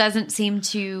 this doesn't seem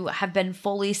to have been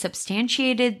fully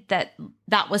substantiated that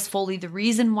was fully the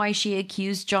reason why she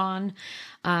accused John.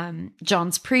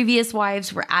 John's previous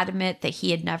wives were adamant that he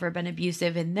had never been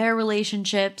abusive in their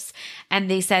relationships, and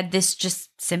they said this just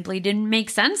simply didn't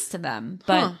make sense to them.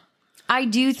 But I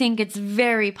do think it's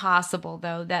very possible,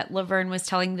 though, that Laverne was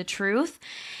telling the truth,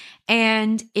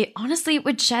 and it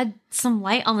would shed some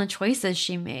light on the choices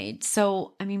she made.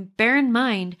 So, bear in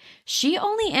mind, she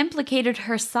only implicated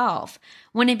herself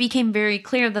when it became very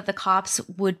clear that the cops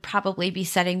would probably be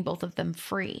setting both of them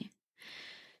free.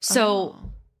 So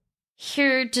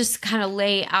here, just kind of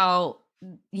lay out,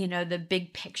 the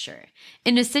big picture.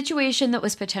 In a situation that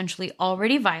was potentially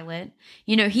already violent,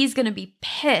 he's going to be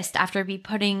pissed after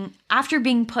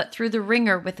being put through the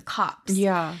ringer with the cops.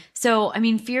 Yeah. So,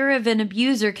 fear of an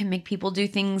abuser can make people do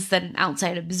things that an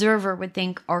outside observer would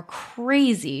think are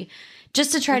crazy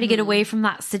just to try to get away from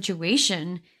that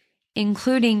situation,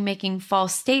 including making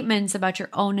false statements about your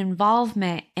own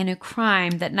involvement in a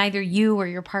crime that neither you or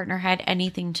your partner had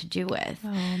anything to do with.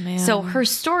 Oh, man. So her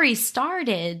story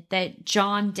started that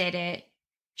John did it.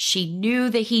 She knew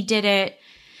that he did it.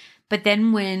 But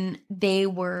then when they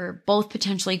were both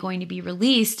potentially going to be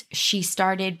released, she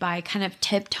started by kind of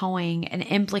tiptoeing and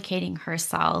implicating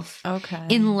herself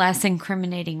in less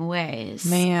incriminating ways.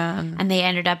 Man. And they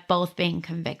ended up both being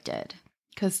convicted.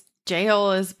 Because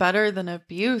jail is better than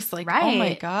abuse. Like, right. Oh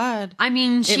my God.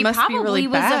 She probably really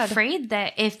was bad. afraid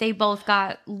that if they both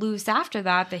got loose after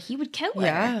that he would kill her.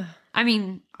 Yeah.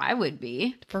 I would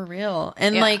be. For real.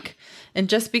 And and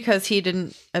just because he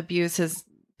didn't abuse his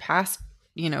past,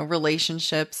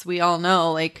 relationships, we all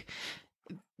know,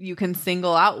 you can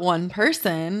single out one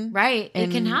person. Right.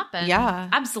 It can happen. Yeah.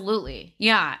 Absolutely.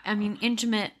 Yeah.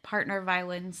 Intimate partner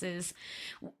violence is,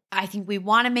 I think we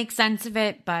want to make sense of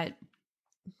it, but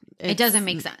it doesn't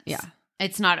make sense. Yeah.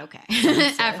 It's not okay.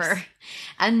 Ever.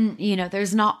 And,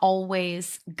 there's not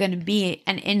always going to be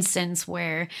an instance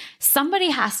where somebody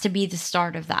has to be the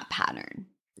start of that pattern.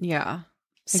 Yeah.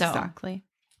 So, exactly.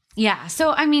 Yeah.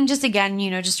 So, just again,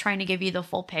 just trying to give you the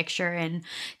full picture and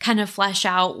kind of flesh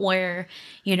out where,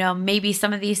 maybe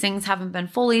some of these things haven't been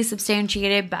fully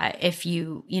substantiated, but if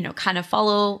you, kind of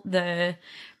follow the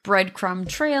breadcrumb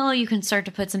trail, you can start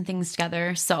to put some things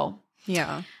together. So,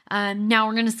 yeah. Now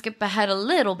we're going to skip ahead a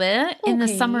little bit. In the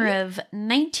summer of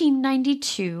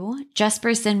 1992,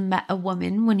 Jesperson met a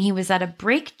woman when he was at a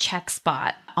brake check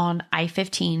spot on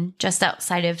I-15 just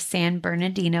outside of San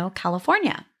Bernardino,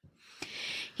 California.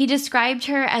 He described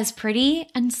her as pretty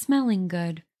and smelling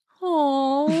good.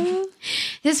 Oh,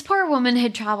 this poor woman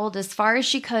had traveled as far as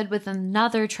she could with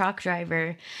another truck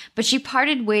driver, but she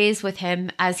parted ways with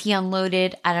him as he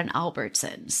unloaded at an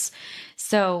Albertsons.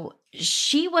 So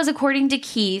she was, according to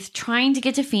Keith, trying to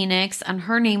get to Phoenix, and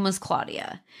her name was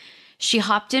Claudia. She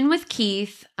hopped in with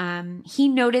Keith. He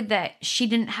noted that she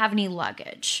didn't have any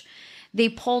luggage. They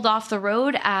pulled off the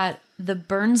road at the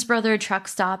Burns Brother truck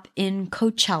stop in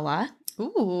Coachella.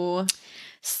 Ooh.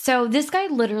 So this guy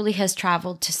literally has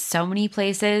traveled to so many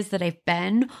places that I've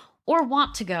been or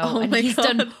want to go. And he's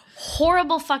done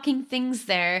horrible fucking things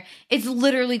there. It's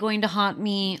literally going to haunt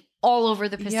me all over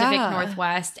the Pacific Yeah.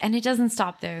 Northwest. And it doesn't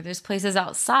stop there. There's places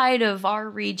outside of our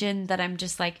region that I'm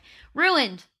just like,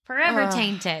 ruined, forever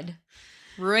tainted.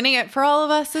 Ruining it for all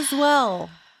of us as well.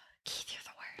 Keith, you're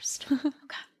the worst.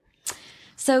 Okay.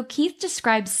 So Keith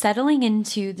describes settling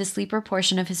into the sleeper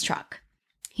portion of his truck.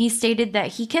 He stated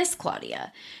that he kissed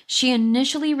Claudia. She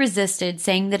initially resisted,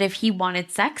 saying that if he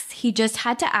wanted sex, he just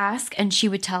had to ask and she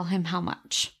would tell him how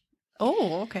much.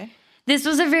 Oh, okay. This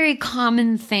was a very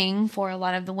common thing for a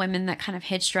lot of the women that kind of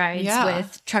hitched rides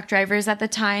with truck drivers at the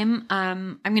time.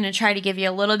 I'm going to try to give you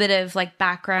a little bit of like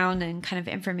background and kind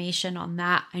of information on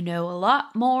that. I know a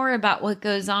lot more about what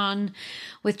goes on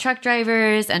with truck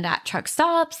drivers and at truck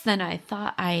stops than I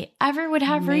thought I ever would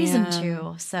have reason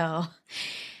to. So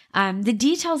the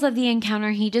details of the encounter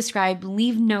he described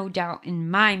leave no doubt in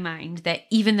my mind that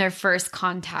even their first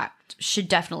contact should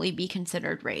definitely be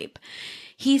considered rape.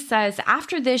 He says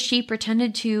after this, she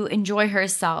pretended to enjoy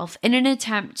herself in an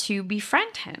attempt to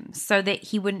befriend him so that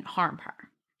he wouldn't harm her.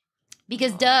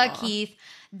 Because duh, Keith,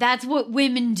 that's what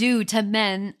women do to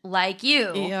men like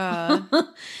you. Yeah.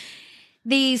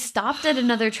 They stopped at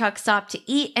another truck stop to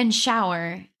eat and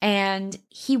shower, and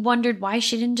he wondered why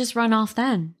she didn't just run off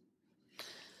then.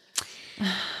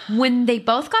 When they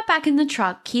both got back in the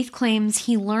truck, Keith claims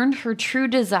he learned her true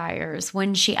desires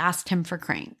when she asked him for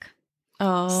crank.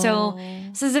 Oh. So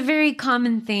this is a very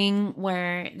common thing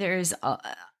where there's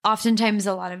oftentimes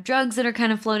a lot of drugs that are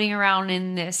kind of floating around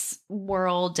in this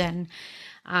world. And,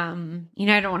 you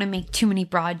know, I don't want to make too many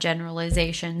broad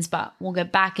generalizations, but we'll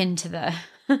get back into the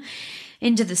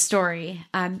into the story.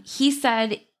 He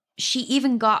said she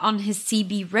even got on his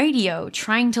CB radio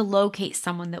trying to locate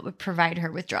someone that would provide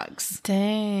her with drugs.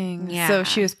 Dang. Yeah. So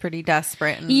she was pretty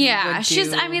desperate. And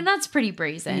I mean, that's pretty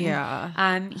brazen.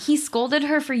 Yeah. He scolded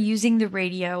her for using the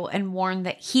radio and warned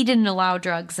that he didn't allow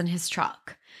drugs in his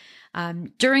truck.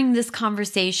 During this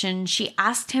conversation, she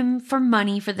asked him for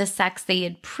money for the sex they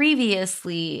had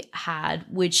previously had,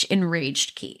 which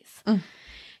enraged Keith.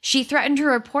 She threatened to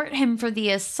report him for the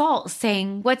assault,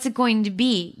 saying, "What's it going to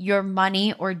be, your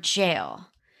money or jail?"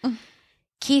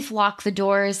 Keith locked the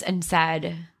doors and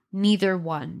said, "Neither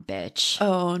one, bitch."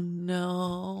 Oh,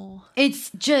 no.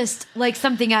 It's just like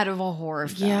something out of a horror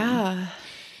film.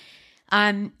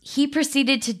 Yeah. He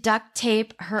proceeded to duct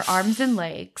tape her arms and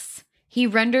legs. He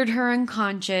rendered her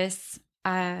unconscious.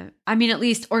 At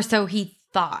least, or so he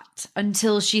thought,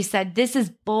 until she said, "This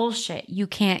is bullshit. You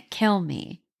can't kill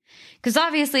me." Because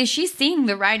obviously she's seeing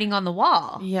the writing on the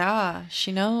wall. Yeah,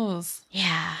 she knows.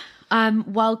 Yeah.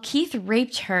 While Keith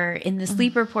raped her in the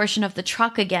sleeper portion of the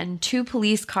truck again, 2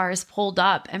 police cars pulled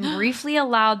up and briefly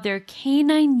allowed their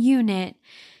canine unit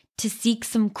to seek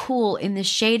some cool in the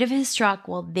shade of his truck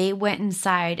while they went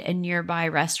inside a nearby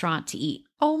restaurant to eat.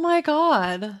 Oh my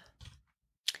God.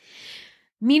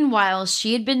 Meanwhile,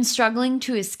 she had been struggling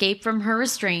to escape from her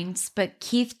restraints, but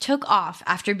Keith took off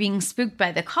after being spooked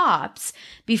by the cops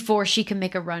before she could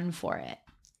make a run for it.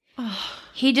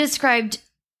 He described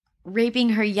raping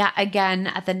her yet again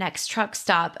at the next truck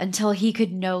stop until he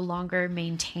could no longer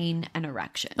maintain an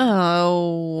erection.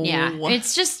 Oh. Yeah,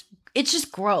 it's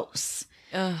just gross.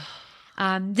 Ugh.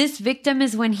 This victim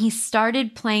is when he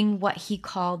started playing what he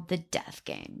called the death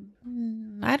game.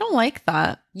 I don't like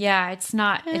that. Yeah, it's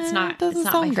not doesn't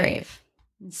my sound great. fave.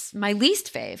 It's my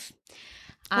least fave.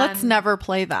 Let's never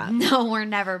play that. No, we're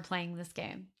never playing this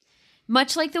game.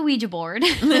 Much like the Ouija board,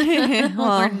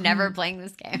 we're never playing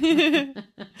this game.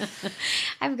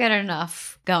 I've got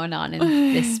enough going on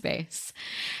in this space.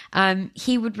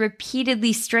 He would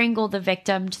repeatedly strangle the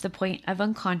victim to the point of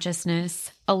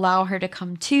unconsciousness, allow her to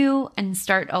come to, and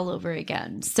start all over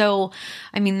again. So,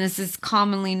 I mean, this is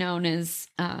commonly known as,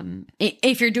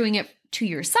 if you're doing it to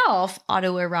yourself,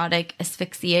 autoerotic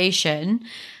asphyxiation.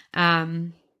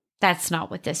 That's not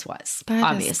what this was,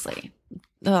 obviously.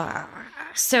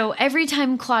 So every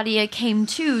time Claudia came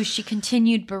to, she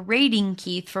continued berating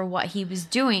Keith for what he was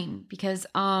doing because,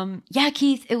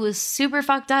 Keith, it was super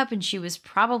fucked up and she was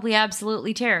probably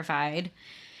absolutely terrified.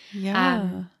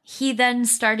 Yeah. He then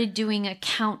started doing a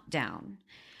countdown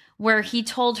where he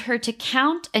told her to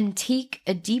count and take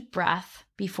a deep breath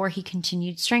before he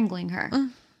continued strangling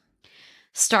her,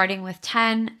 starting with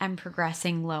 10 and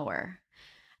progressing lower.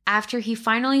 After he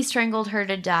finally strangled her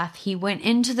to death, he went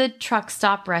into the truck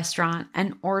stop restaurant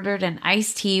and ordered an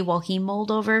iced tea while he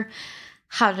mulled over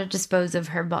how to dispose of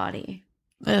her body.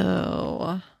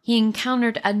 Oh. He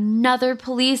encountered another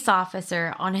police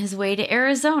officer on his way to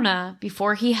Arizona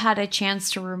before he had a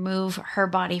chance to remove her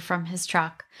body from his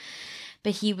truck.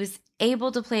 But he was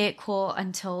able to play it cool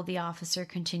until the officer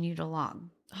continued along.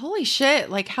 Holy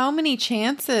shit. Like, how many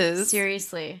chances?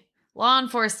 Seriously. Law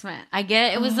enforcement. I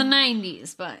get it was the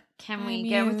 90s, but Can we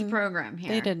get with the program here?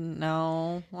 They didn't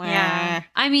know. Yeah.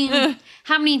 I mean,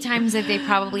 how many times have they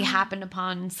probably happened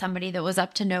upon somebody that was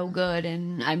up to no good?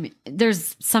 And I mean,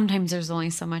 sometimes there's only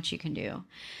so much you can do.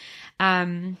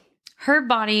 Her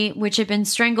body, which had been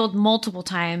strangled multiple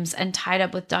times and tied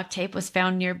up with duct tape, was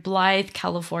found near Blythe,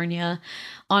 California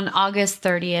on August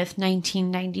 30th,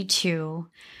 1992.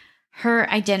 Her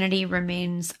identity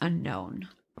remains unknown.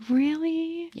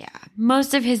 Really? Yeah.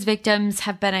 Most of his victims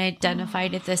have been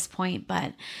identified at this point,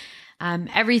 but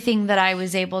everything that I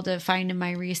was able to find in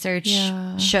my research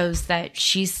shows that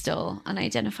she's still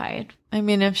unidentified. I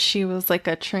mean, if she was like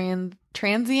a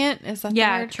transient, is that the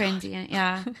word? Transient,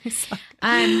 yeah.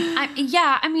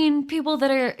 I mean, people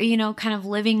that are, kind of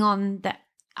living on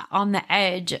the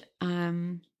edge,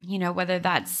 whether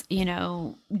that's,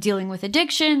 dealing with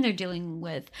addiction, they're dealing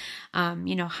with,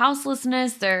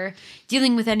 houselessness, they're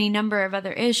dealing with any number of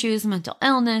other issues, mental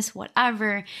illness,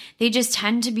 whatever. They just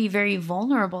tend to be very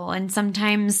vulnerable. And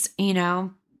sometimes,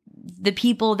 the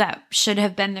people that should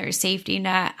have been their safety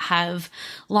net have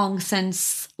long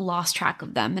since lost track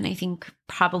of them. And I think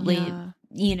probably,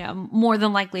 more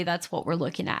than likely that's what we're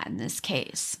looking at in this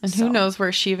case. And who knows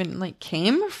where she even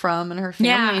came from, and her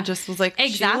family just was like,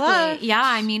 exactly. Yeah.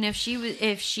 I mean, if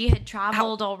she had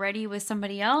traveled already with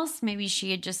somebody else, maybe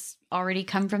she had just already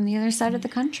come from the other side of the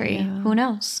country. Yeah. Who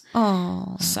knows?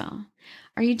 Oh, so.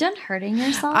 Are you done hurting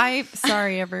yourself? I'm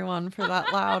sorry, everyone, for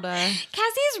that loud.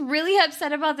 Cassie's really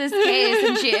upset about this case,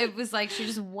 and it was like she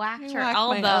just whacked her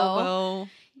elbow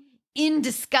in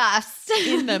disgust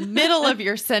in the middle of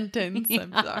your sentence. Yeah,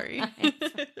 I'm sorry.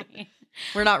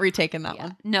 We're not retaking that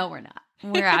one. No, we're not.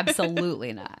 We're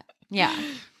absolutely not. Yeah.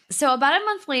 So about a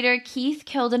month later, Keith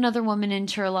killed another woman in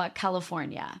Turlock,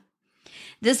 California.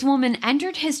 This woman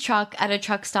entered his truck at a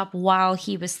truck stop while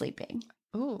he was sleeping.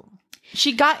 Ooh.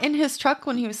 She got in his truck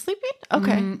when he was sleeping?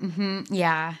 Okay. Mm-hmm.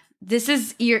 Yeah. This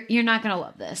is, you're not going to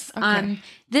love this. Okay.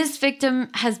 This victim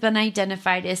has been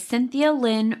identified as Cynthia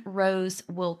Lynn Rose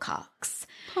Wilcox.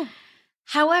 Huh.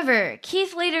 However,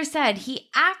 Keith later said he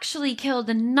actually killed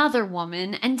another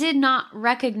woman and did not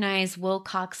recognize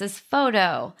Wilcox's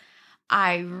photo.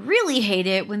 I really hate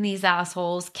it when these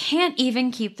assholes can't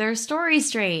even keep their story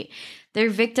straight. Their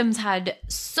victims had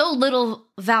so little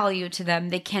value to them,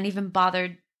 they can't even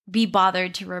be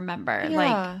bothered to remember.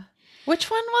 Yeah.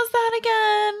 Which one was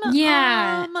that again?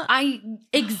 Yeah.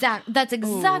 That's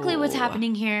exactly what's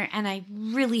happening here, and I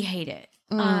really hate it.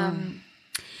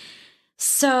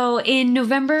 So in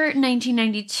November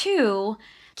 1992,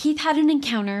 Keith had an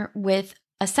encounter with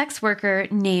a sex worker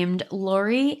named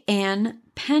Lori Ann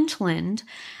Pentland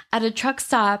at a truck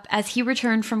stop as he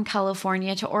returned from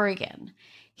California to Oregon.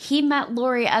 He met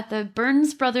Lori at the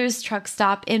Burns Brothers truck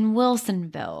stop in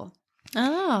Wilsonville.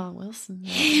 Oh, Wilsonville.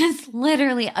 It's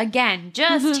literally, again,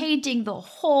 just tainting the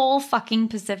whole fucking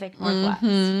Pacific Northwest.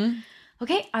 Mm-hmm.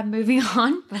 Okay, I'm moving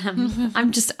on, but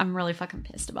I'm really fucking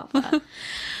pissed about that.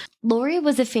 Lori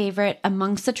was a favorite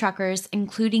amongst the truckers,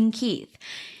 including Keith.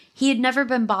 He had never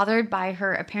been bothered by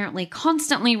her apparently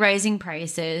constantly rising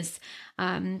prices.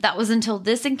 That was until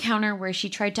this encounter where she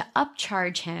tried to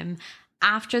upcharge him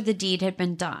after the deed had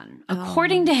been done,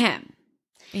 according to him.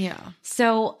 Yeah.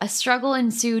 So a struggle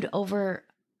ensued over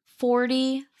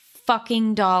 $40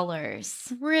 fucking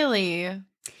dollars. Really?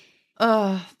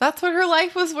 That's what her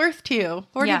life was worth to you.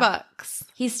 $40.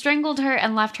 He strangled her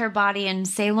and left her body in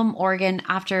Salem, Oregon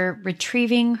after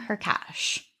retrieving her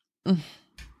cash.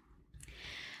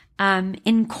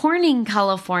 In Corning,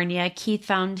 California, Keith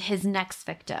found his next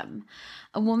victim,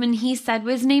 a woman he said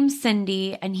was named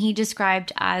Cindy, and he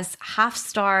described as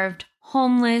half-starved,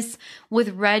 homeless, with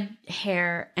red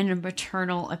hair and a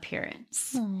maternal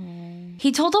appearance. Aww.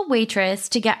 He told a waitress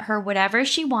to get her whatever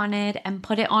she wanted and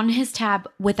put it on his tab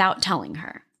without telling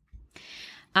her.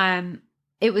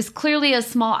 It was clearly a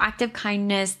small act of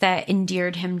kindness that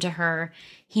endeared him to her.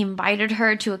 He invited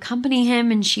her to accompany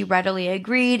him, and she readily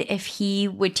agreed if he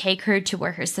would take her to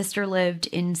where her sister lived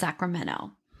in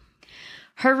Sacramento.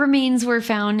 Her remains were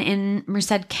found in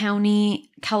Merced County,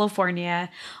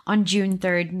 California on June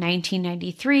 3rd,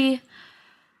 1993.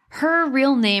 Her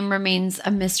real name remains a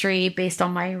mystery based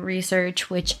on my research,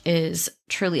 which is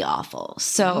truly awful.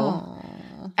 So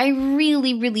I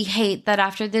really, really hate that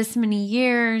after this many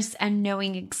years and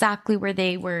knowing exactly where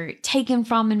they were taken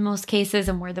from in most cases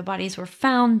and where the bodies were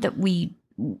found, that we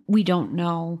don't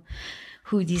know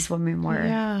who these women were.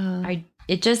 Yeah.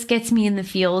 It just gets me in the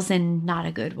feels in not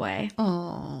a good way.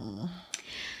 Oh.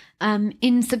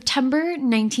 In September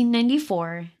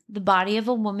 1994, the body of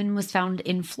a woman was found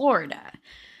in Florida.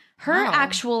 Her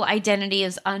actual identity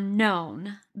is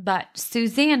unknown, but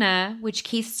Susanna, which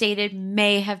Keith stated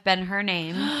may have been her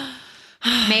name.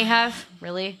 may have,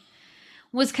 really,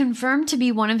 was confirmed to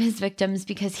be one of his victims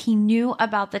because he knew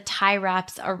about the tie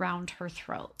wraps around her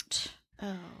throat.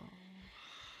 Oh.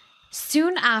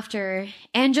 Soon after,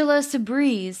 Angela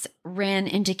Sabreze ran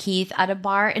into Keith at a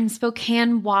bar in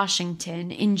Spokane,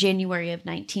 Washington in January of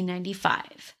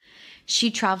 1995. She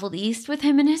traveled east with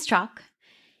him in his truck.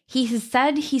 He has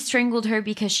said he strangled her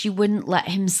because she wouldn't let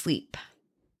him sleep.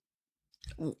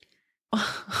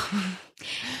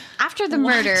 After the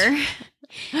murder,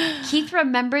 Keith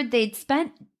remembered they'd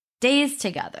spent days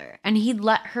together and he'd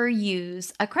let her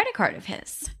use a credit card of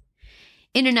his.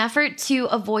 In an effort to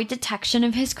avoid detection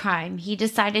of his crime, he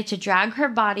decided to drag her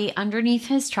body underneath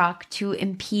his truck to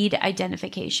impede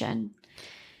identification.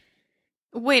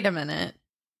 Wait a minute.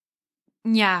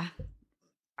 Yeah.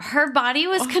 Her body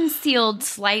was concealed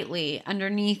slightly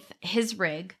underneath his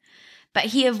rig, but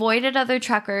he avoided other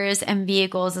truckers and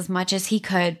vehicles as much as he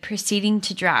could, proceeding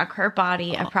to drag her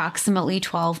body approximately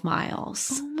 12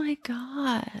 miles. Oh my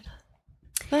God.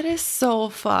 That is so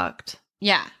fucked.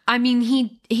 Yeah. I mean,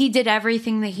 he did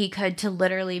everything that he could to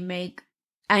literally make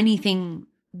anything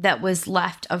that was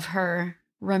left of her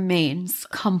remains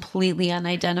completely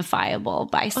unidentifiable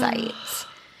by sight.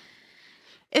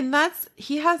 And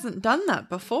he hasn't done that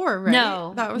before, right?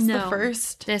 No. That was the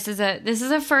first. This is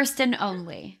a first and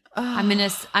only. I'm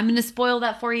gonna spoil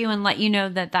that for you and let you know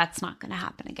that that's not gonna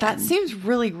happen again. That seems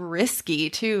really risky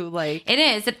too. Like it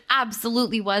is. It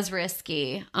absolutely was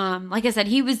risky. Like I said,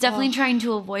 he was definitely trying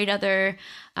to avoid other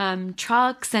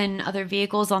trucks and other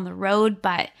vehicles on the road,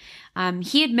 but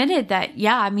he admitted that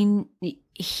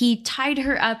he tied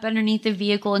her up underneath the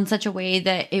vehicle in such a way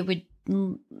that it would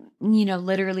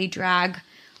literally drag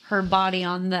her body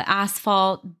on the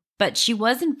asphalt, but she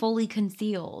wasn't fully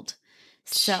concealed.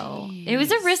 So it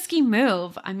was a risky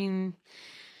move. I mean,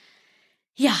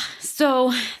 yeah.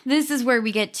 So this is where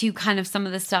we get to kind of some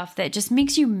of the stuff that just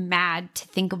makes you mad to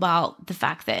think about the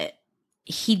fact that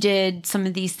he did some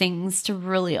of these things to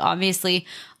really obviously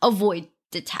avoid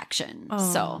detection.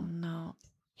 No.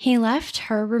 He left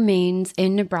her remains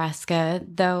in Nebraska,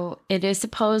 though it is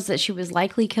supposed that she was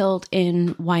likely killed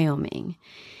in Wyoming.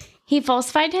 He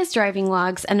falsified his driving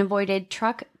logs and avoided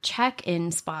truck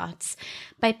check-in spots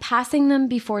by passing them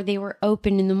before they were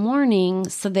open in the morning,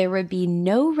 so there would be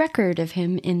no record of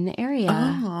him in the area.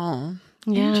 Oh,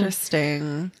 yeah.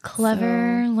 Interesting.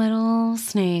 Clever little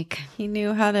snake. He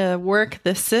knew how to work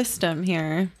the system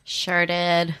here. Sure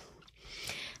did.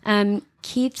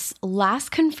 Keith's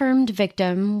last confirmed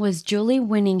victim was Julie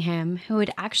Winningham, who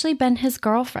had actually been his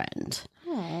girlfriend.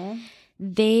 Aww.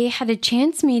 They had a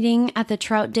chance meeting at the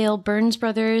Troutdale Burns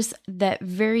Brothers that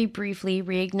very briefly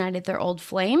reignited their old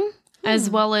flame, as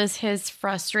well as his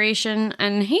frustration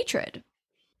and hatred.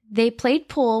 They played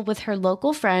pool with her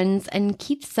local friends, and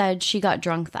Keith said she got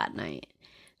drunk that night.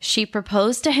 She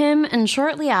proposed to him, and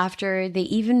shortly after, they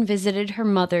even visited her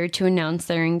mother to announce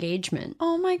their engagement.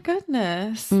 Oh my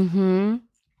goodness. Mm-hmm.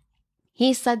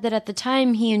 He said that at the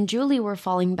time, he and Julie were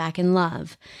falling back in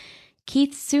love.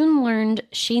 Keith soon learned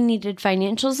she needed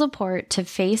financial support to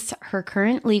face her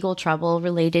current legal trouble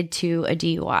related to a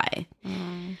DUI.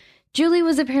 Julie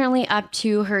was apparently up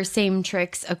to her same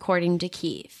tricks, according to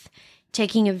Keith,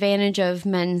 taking advantage of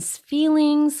men's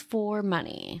feelings for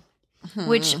money.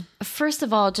 Which, first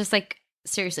of all, just like,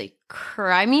 seriously,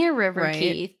 cry me a river, right?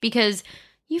 Keith, because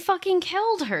you fucking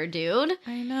killed her, dude.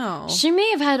 I know. She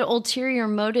may have had ulterior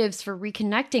motives for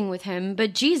reconnecting with him,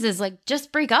 but Jesus, like,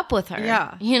 just break up with her.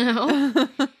 Yeah. You know?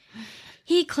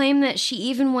 He claimed that she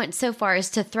even went so far as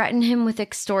to threaten him with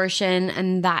extortion,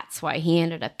 and that's why he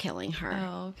ended up killing her.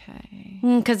 Oh, okay.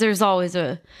 Because there's always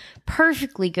a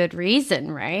perfectly good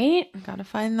reason, right? Gotta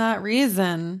find that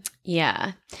reason.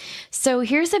 Yeah. So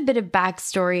here's a bit of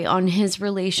backstory on his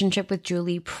relationship with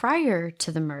Julie prior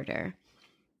to the murder.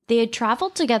 They had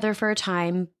traveled together for a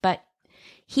time, but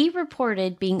he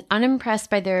reported being unimpressed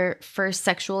by their first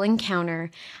sexual encounter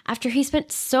after he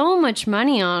spent so much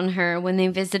money on her when they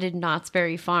visited Knott's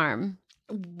Berry Farm.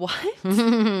 What?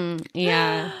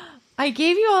 Yeah. I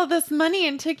gave you all this money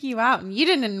and took you out, and you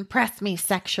didn't impress me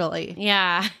sexually.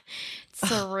 Yeah. It's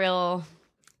surreal.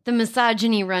 The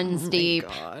misogyny runs deep. Oh,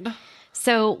 my God.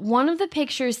 So one of the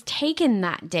pictures taken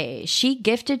that day, she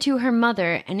gifted to her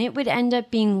mother, and it would end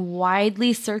up being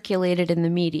widely circulated in the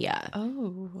media.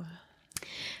 Oh.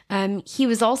 He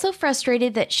was also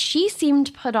frustrated that she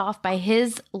seemed put off by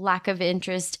his lack of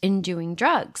interest in doing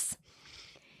drugs.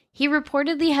 He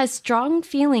reportedly has strong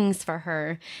feelings for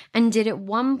her and did at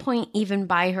one point even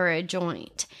buy her a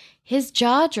joint. His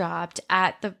jaw dropped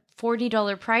at the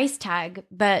 $40 price tag,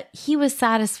 but he was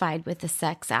satisfied with the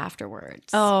sex afterwards.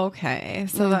 Oh, okay.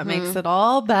 So that makes it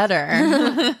all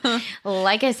better.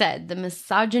 Like I said, the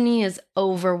misogyny is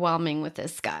overwhelming with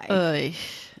this guy. Oy.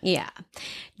 Yeah.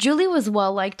 Julie was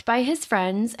well liked by his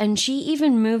friends, and she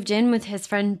even moved in with his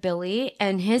friend Billy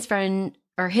and his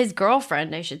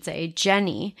girlfriend, I should say,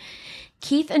 Jenny.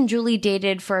 Keith and Julie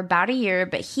dated for about a year,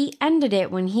 but he ended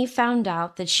it when he found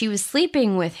out that she was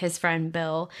sleeping with his friend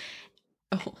Bill.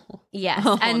 Yes,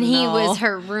 and he was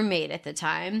her roommate at the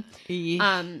time.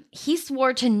 He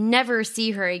swore to never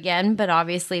see her again, but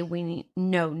obviously we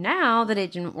know now that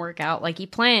it didn't work out like he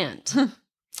planned.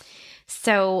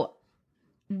 So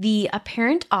the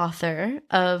apparent author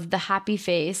of the Happy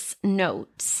Face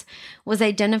notes was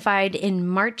identified in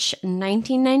March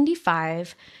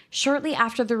 1995, shortly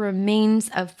after the remains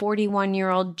of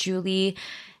 41-year-old Julie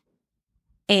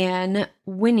Ann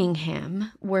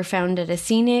Winningham were found at a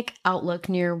scenic outlook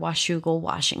near Washougal,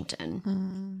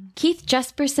 Washington. Keith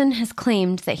Jesperson has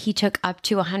claimed that he took up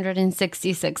to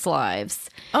 166 lives.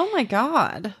 Oh my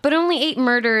God. But only 8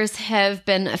 murders have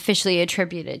been officially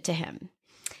attributed to him.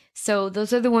 So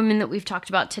those are the women that we've talked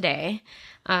about today.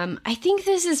 I think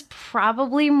this is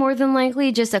probably more than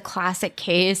likely just a classic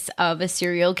case of a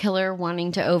serial killer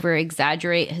wanting to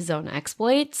over-exaggerate his own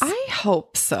exploits. I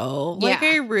hope so.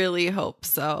 I really hope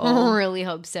so. I really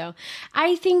hope so.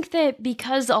 I think that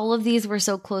because all of these were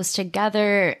so close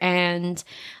together and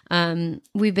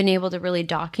we've been able to really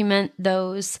document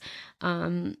those,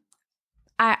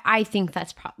 I think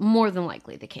that's more than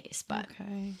likely the case. But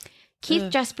okay.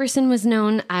 Keith Jesperson was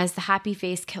known as the Happy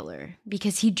Face Killer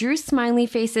because he drew smiley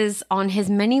faces on his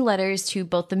many letters to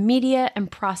both the media and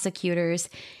prosecutors,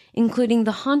 including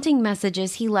the haunting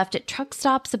messages he left at truck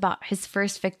stops about his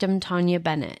first victim, Tanya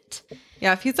Bennett.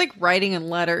 Yeah, if he's like writing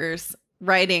letters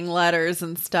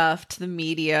and stuff to the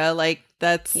media, like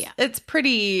it's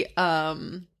pretty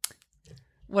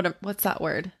what's that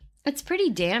word? It's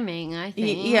pretty damning, I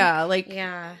think.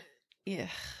 Yeah.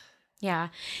 Yeah.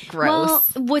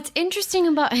 Gross. Well, what's interesting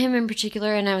about him in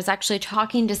particular, and I was actually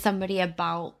talking to somebody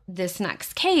about this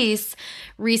next case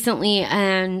recently,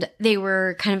 and they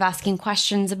were kind of asking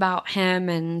questions about him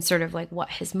and sort of like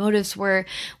what his motives were.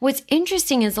 What's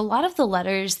interesting is a lot of the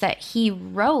letters that he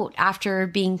wrote after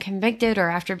being convicted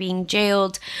or after being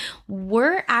jailed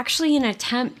were actually an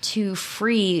attempt to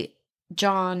free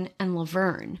John and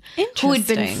Laverne, who had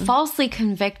been falsely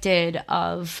convicted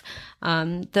of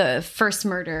the first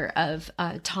murder of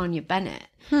Tanya Bennett.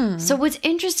 So what's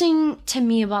interesting to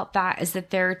me about that is that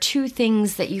there are 2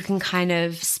 things that you can kind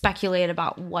of speculate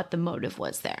about what the motive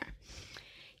was there.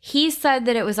 He said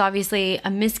that it was obviously a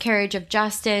miscarriage of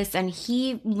justice, and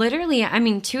he literally, I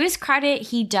mean, to his credit,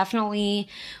 he definitely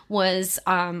was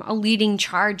a leading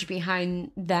charge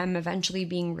behind them eventually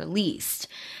being released.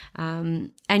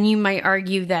 And you might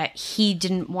argue that he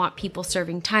didn't want people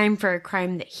serving time for a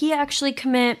crime that he actually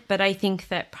commit, but I think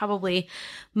that probably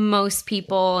most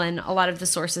people and a lot of the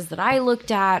sources that I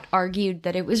looked at argued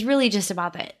that it was really just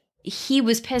about that he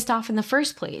was pissed off in the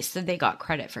first place that they got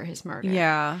credit for his murder.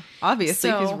 Yeah, obviously,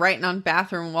 if he's writing on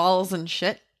bathroom walls and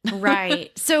shit.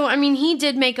 Right. So, I mean, he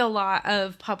did make a lot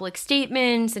of public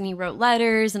statements and he wrote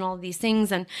letters and all of these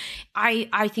things. And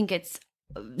I think it's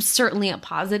certainly a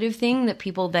positive thing that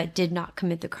people that did not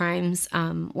commit the crimes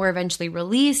were eventually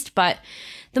released. But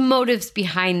the motives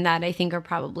behind that, I think, are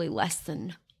probably less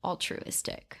than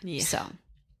altruistic. Yeah. So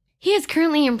he is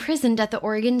currently imprisoned at the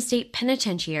Oregon State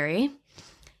Penitentiary.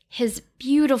 His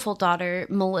beautiful daughter,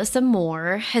 Melissa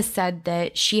Moore, has said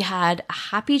that she had a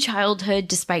happy childhood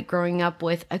despite growing up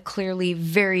with a clearly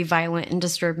very violent and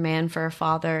disturbed man for a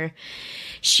father.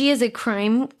 She is a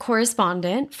crime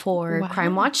correspondent for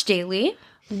Crime Watch Daily.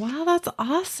 Wow, that's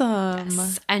awesome.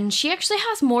 Yes. And she actually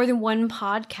has more than one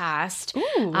podcast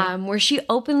where she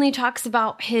openly talks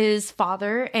about his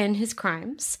father and his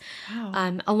crimes,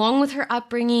 along with her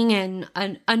upbringing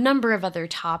and a number of other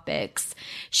topics.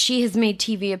 She has made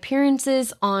TV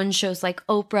appearances on shows like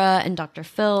Oprah and Dr.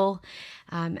 Phil.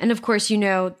 And of course, you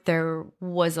know, there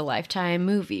was a Lifetime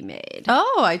movie made.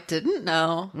 Oh, I didn't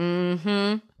know.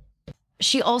 Mm-hmm.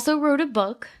 She also wrote a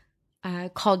book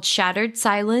called Shattered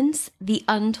Silence, The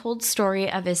Untold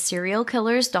Story of a Serial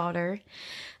Killer's Daughter.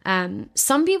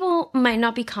 Some people might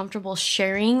not be comfortable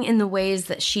sharing in the ways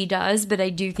that she does, but I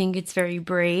do think it's very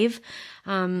brave.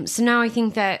 So now I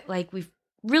think that like we've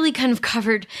really kind of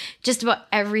covered just about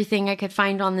everything I could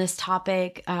find on this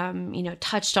topic,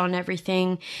 touched on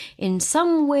everything in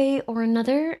some way or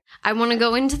another. I want to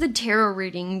go into the tarot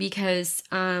reading because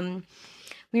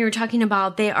we were talking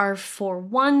about they are for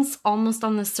once almost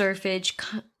on the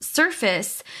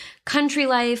surface country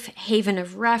life, haven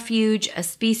of refuge, a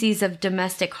species of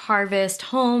domestic harvest,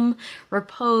 home,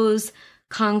 repose,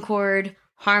 concord,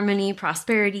 harmony,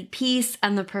 prosperity, peace,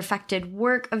 and the perfected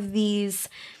work of these.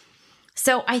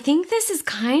 So I think this is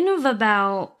kind of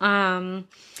about,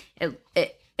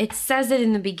 it says it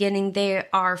in the beginning, they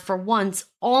are for once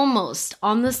almost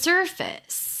on the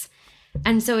surface.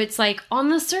 And so it's like on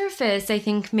the surface, I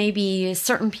think maybe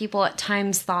certain people at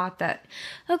times thought that,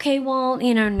 okay, well,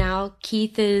 now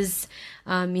Keith is,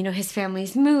 his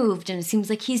family's moved and it seems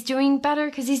like he's doing better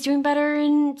because he's doing better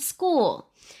in school.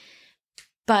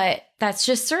 But that's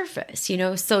just surface,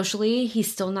 socially,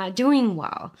 he's still not doing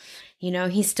well.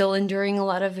 He's still enduring a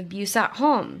lot of abuse at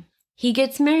home. He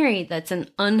gets married. That's an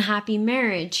unhappy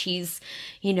marriage. He's,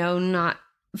 not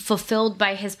fulfilled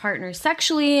by his partner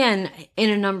sexually and in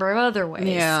a number of other ways.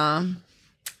 Yeah.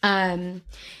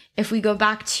 If we go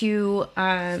back to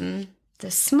the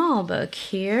small book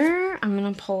here, I'm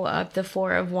going to pull up the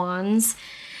Four of Wands.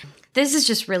 This is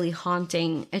just really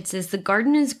haunting. It says, the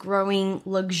garden is growing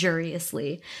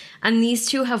luxuriously, and these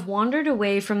two have wandered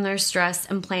away from their stress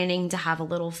and planning to have a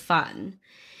little fun.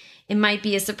 It might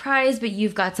be a surprise, but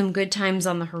you've got some good times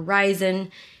on the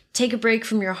horizon. Take a break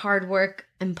from your hard work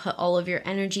and put all of your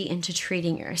energy into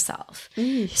treating yourself.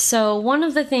 So one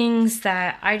of the things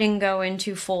that I didn't go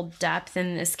into full depth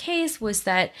in this case was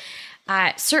that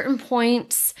at certain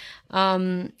points,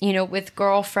 with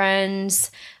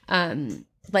girlfriends,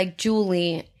 like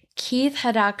Julie, Keith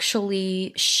had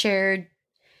actually shared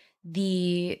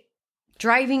the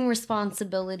driving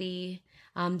responsibility.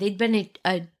 They'd been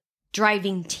a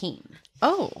driving team.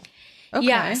 Oh, okay.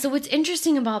 Yeah. So what's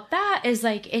interesting about that is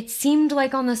like, it seemed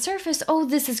like on the surface, oh,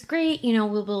 this is great. We'll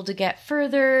be able to get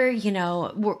further,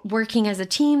 working as a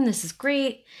team. This is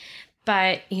great.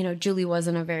 But, Julie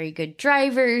wasn't a very good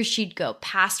driver. She'd go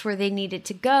past where they needed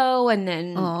to go. And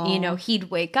then,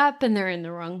 he'd wake up and they're in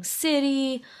the wrong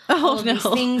city. All of these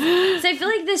things. So I feel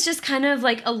like this just kind of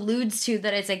like alludes to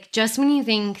that it's like just when you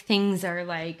think things are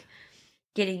like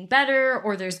getting better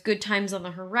or there's good times on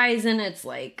the horizon, it's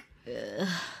like, ugh.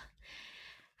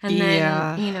 And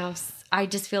then, I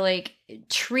just feel like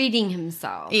treating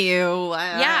himself. Ew.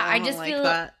 I just feel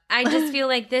that. I just feel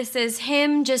like this is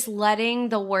him just letting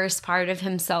the worst part of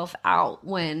himself out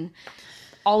when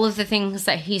all of the things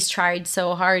that he's tried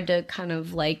so hard to kind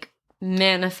of like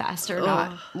manifest are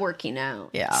not working out.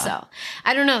 Yeah. So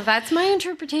I don't know. That's my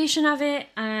interpretation of it.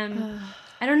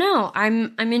 I don't know.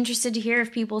 I'm interested to hear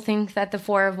if people think that the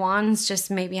Four of Wands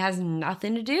just maybe has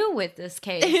nothing to do with this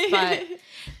case, but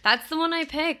that's the one I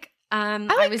pick.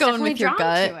 I was going with your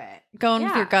gut. Going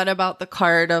with your gut about the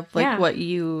card of like what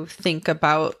you think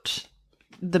about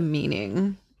the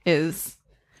meaning is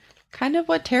kind of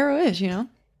what tarot is,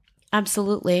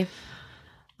 Absolutely.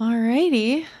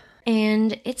 Alrighty.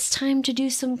 And it's time to do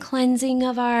some cleansing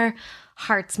of our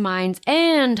hearts, minds,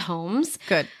 and homes.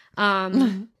 Good.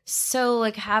 So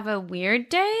like have a weird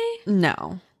day?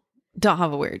 No. Don't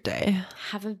have a weird day.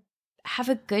 Have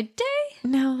a good day?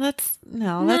 No, that's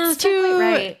too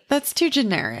right. That's too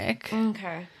generic.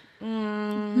 Okay.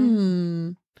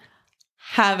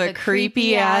 Have a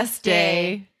creepy ass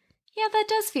day. Yeah, that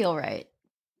does feel right.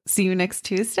 See you next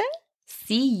Tuesday?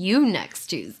 See you next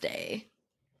Tuesday.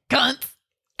 Cunts.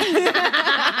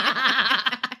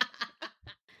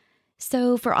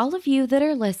 So for all of you that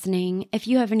are listening, if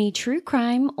you have any true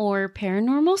crime or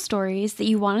paranormal stories that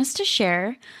you want us to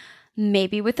share,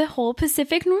 maybe with the whole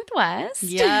Pacific Northwest.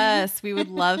 Yes, we would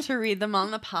love to read them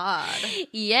on the pod.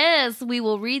 Yes, we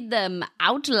will read them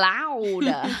out loud.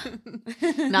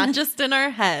 Not just in our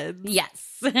heads. Yes.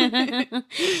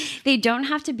 They don't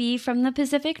have to be from the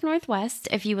Pacific Northwest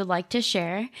if you would like to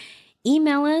share.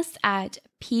 Email us at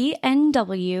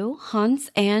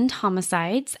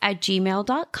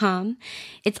pnwhuntsandhomicides@gmail.com.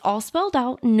 It's all spelled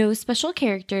out, no special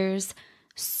characters.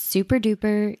 Super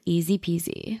duper easy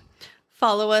peasy.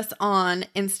 Follow us on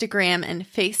Instagram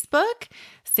and Facebook.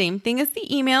 Same thing as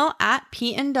the email at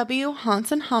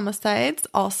pnwhuntsandhomicides,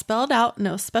 all spelled out,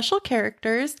 no special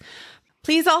characters.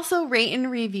 Please also rate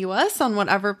and review us on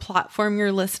whatever platform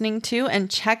you're listening to, and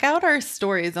check out our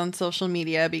stories on social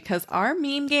media because our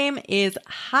meme game is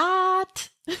hot.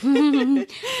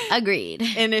 Agreed.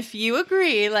 And if you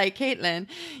agree, like Caitlin,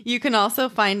 you can also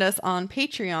find us on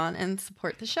Patreon and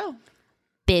support the show.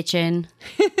 Bitchin'.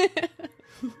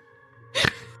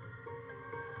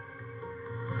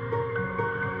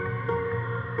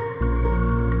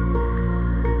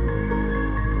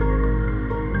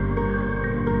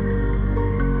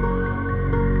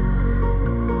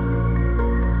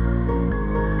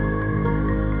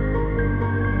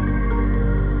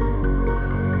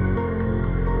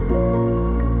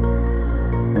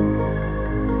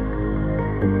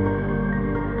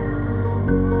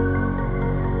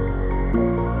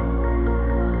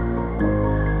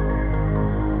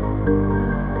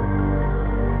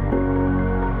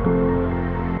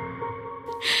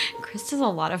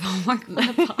 lot of homework for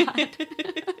the pod.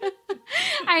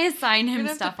 I assign him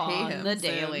stuff on the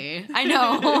daily. I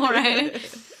know, right?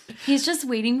 He's just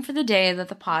waiting for the day that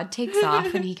the pod takes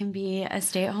off and he can be a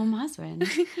stay-at-home husband.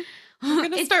 We're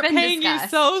going to start paying you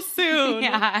so soon.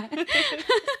 Yeah.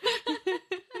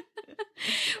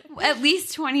 At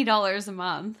least $20 a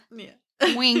month. Yeah.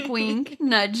 Wink, wink.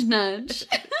 Nudge, nudge.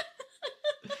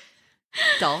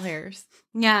 Doll hairs.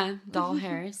 Yeah, doll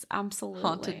hairs. Absolutely.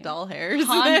 Haunted doll hairs.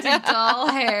 Haunted doll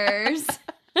hairs.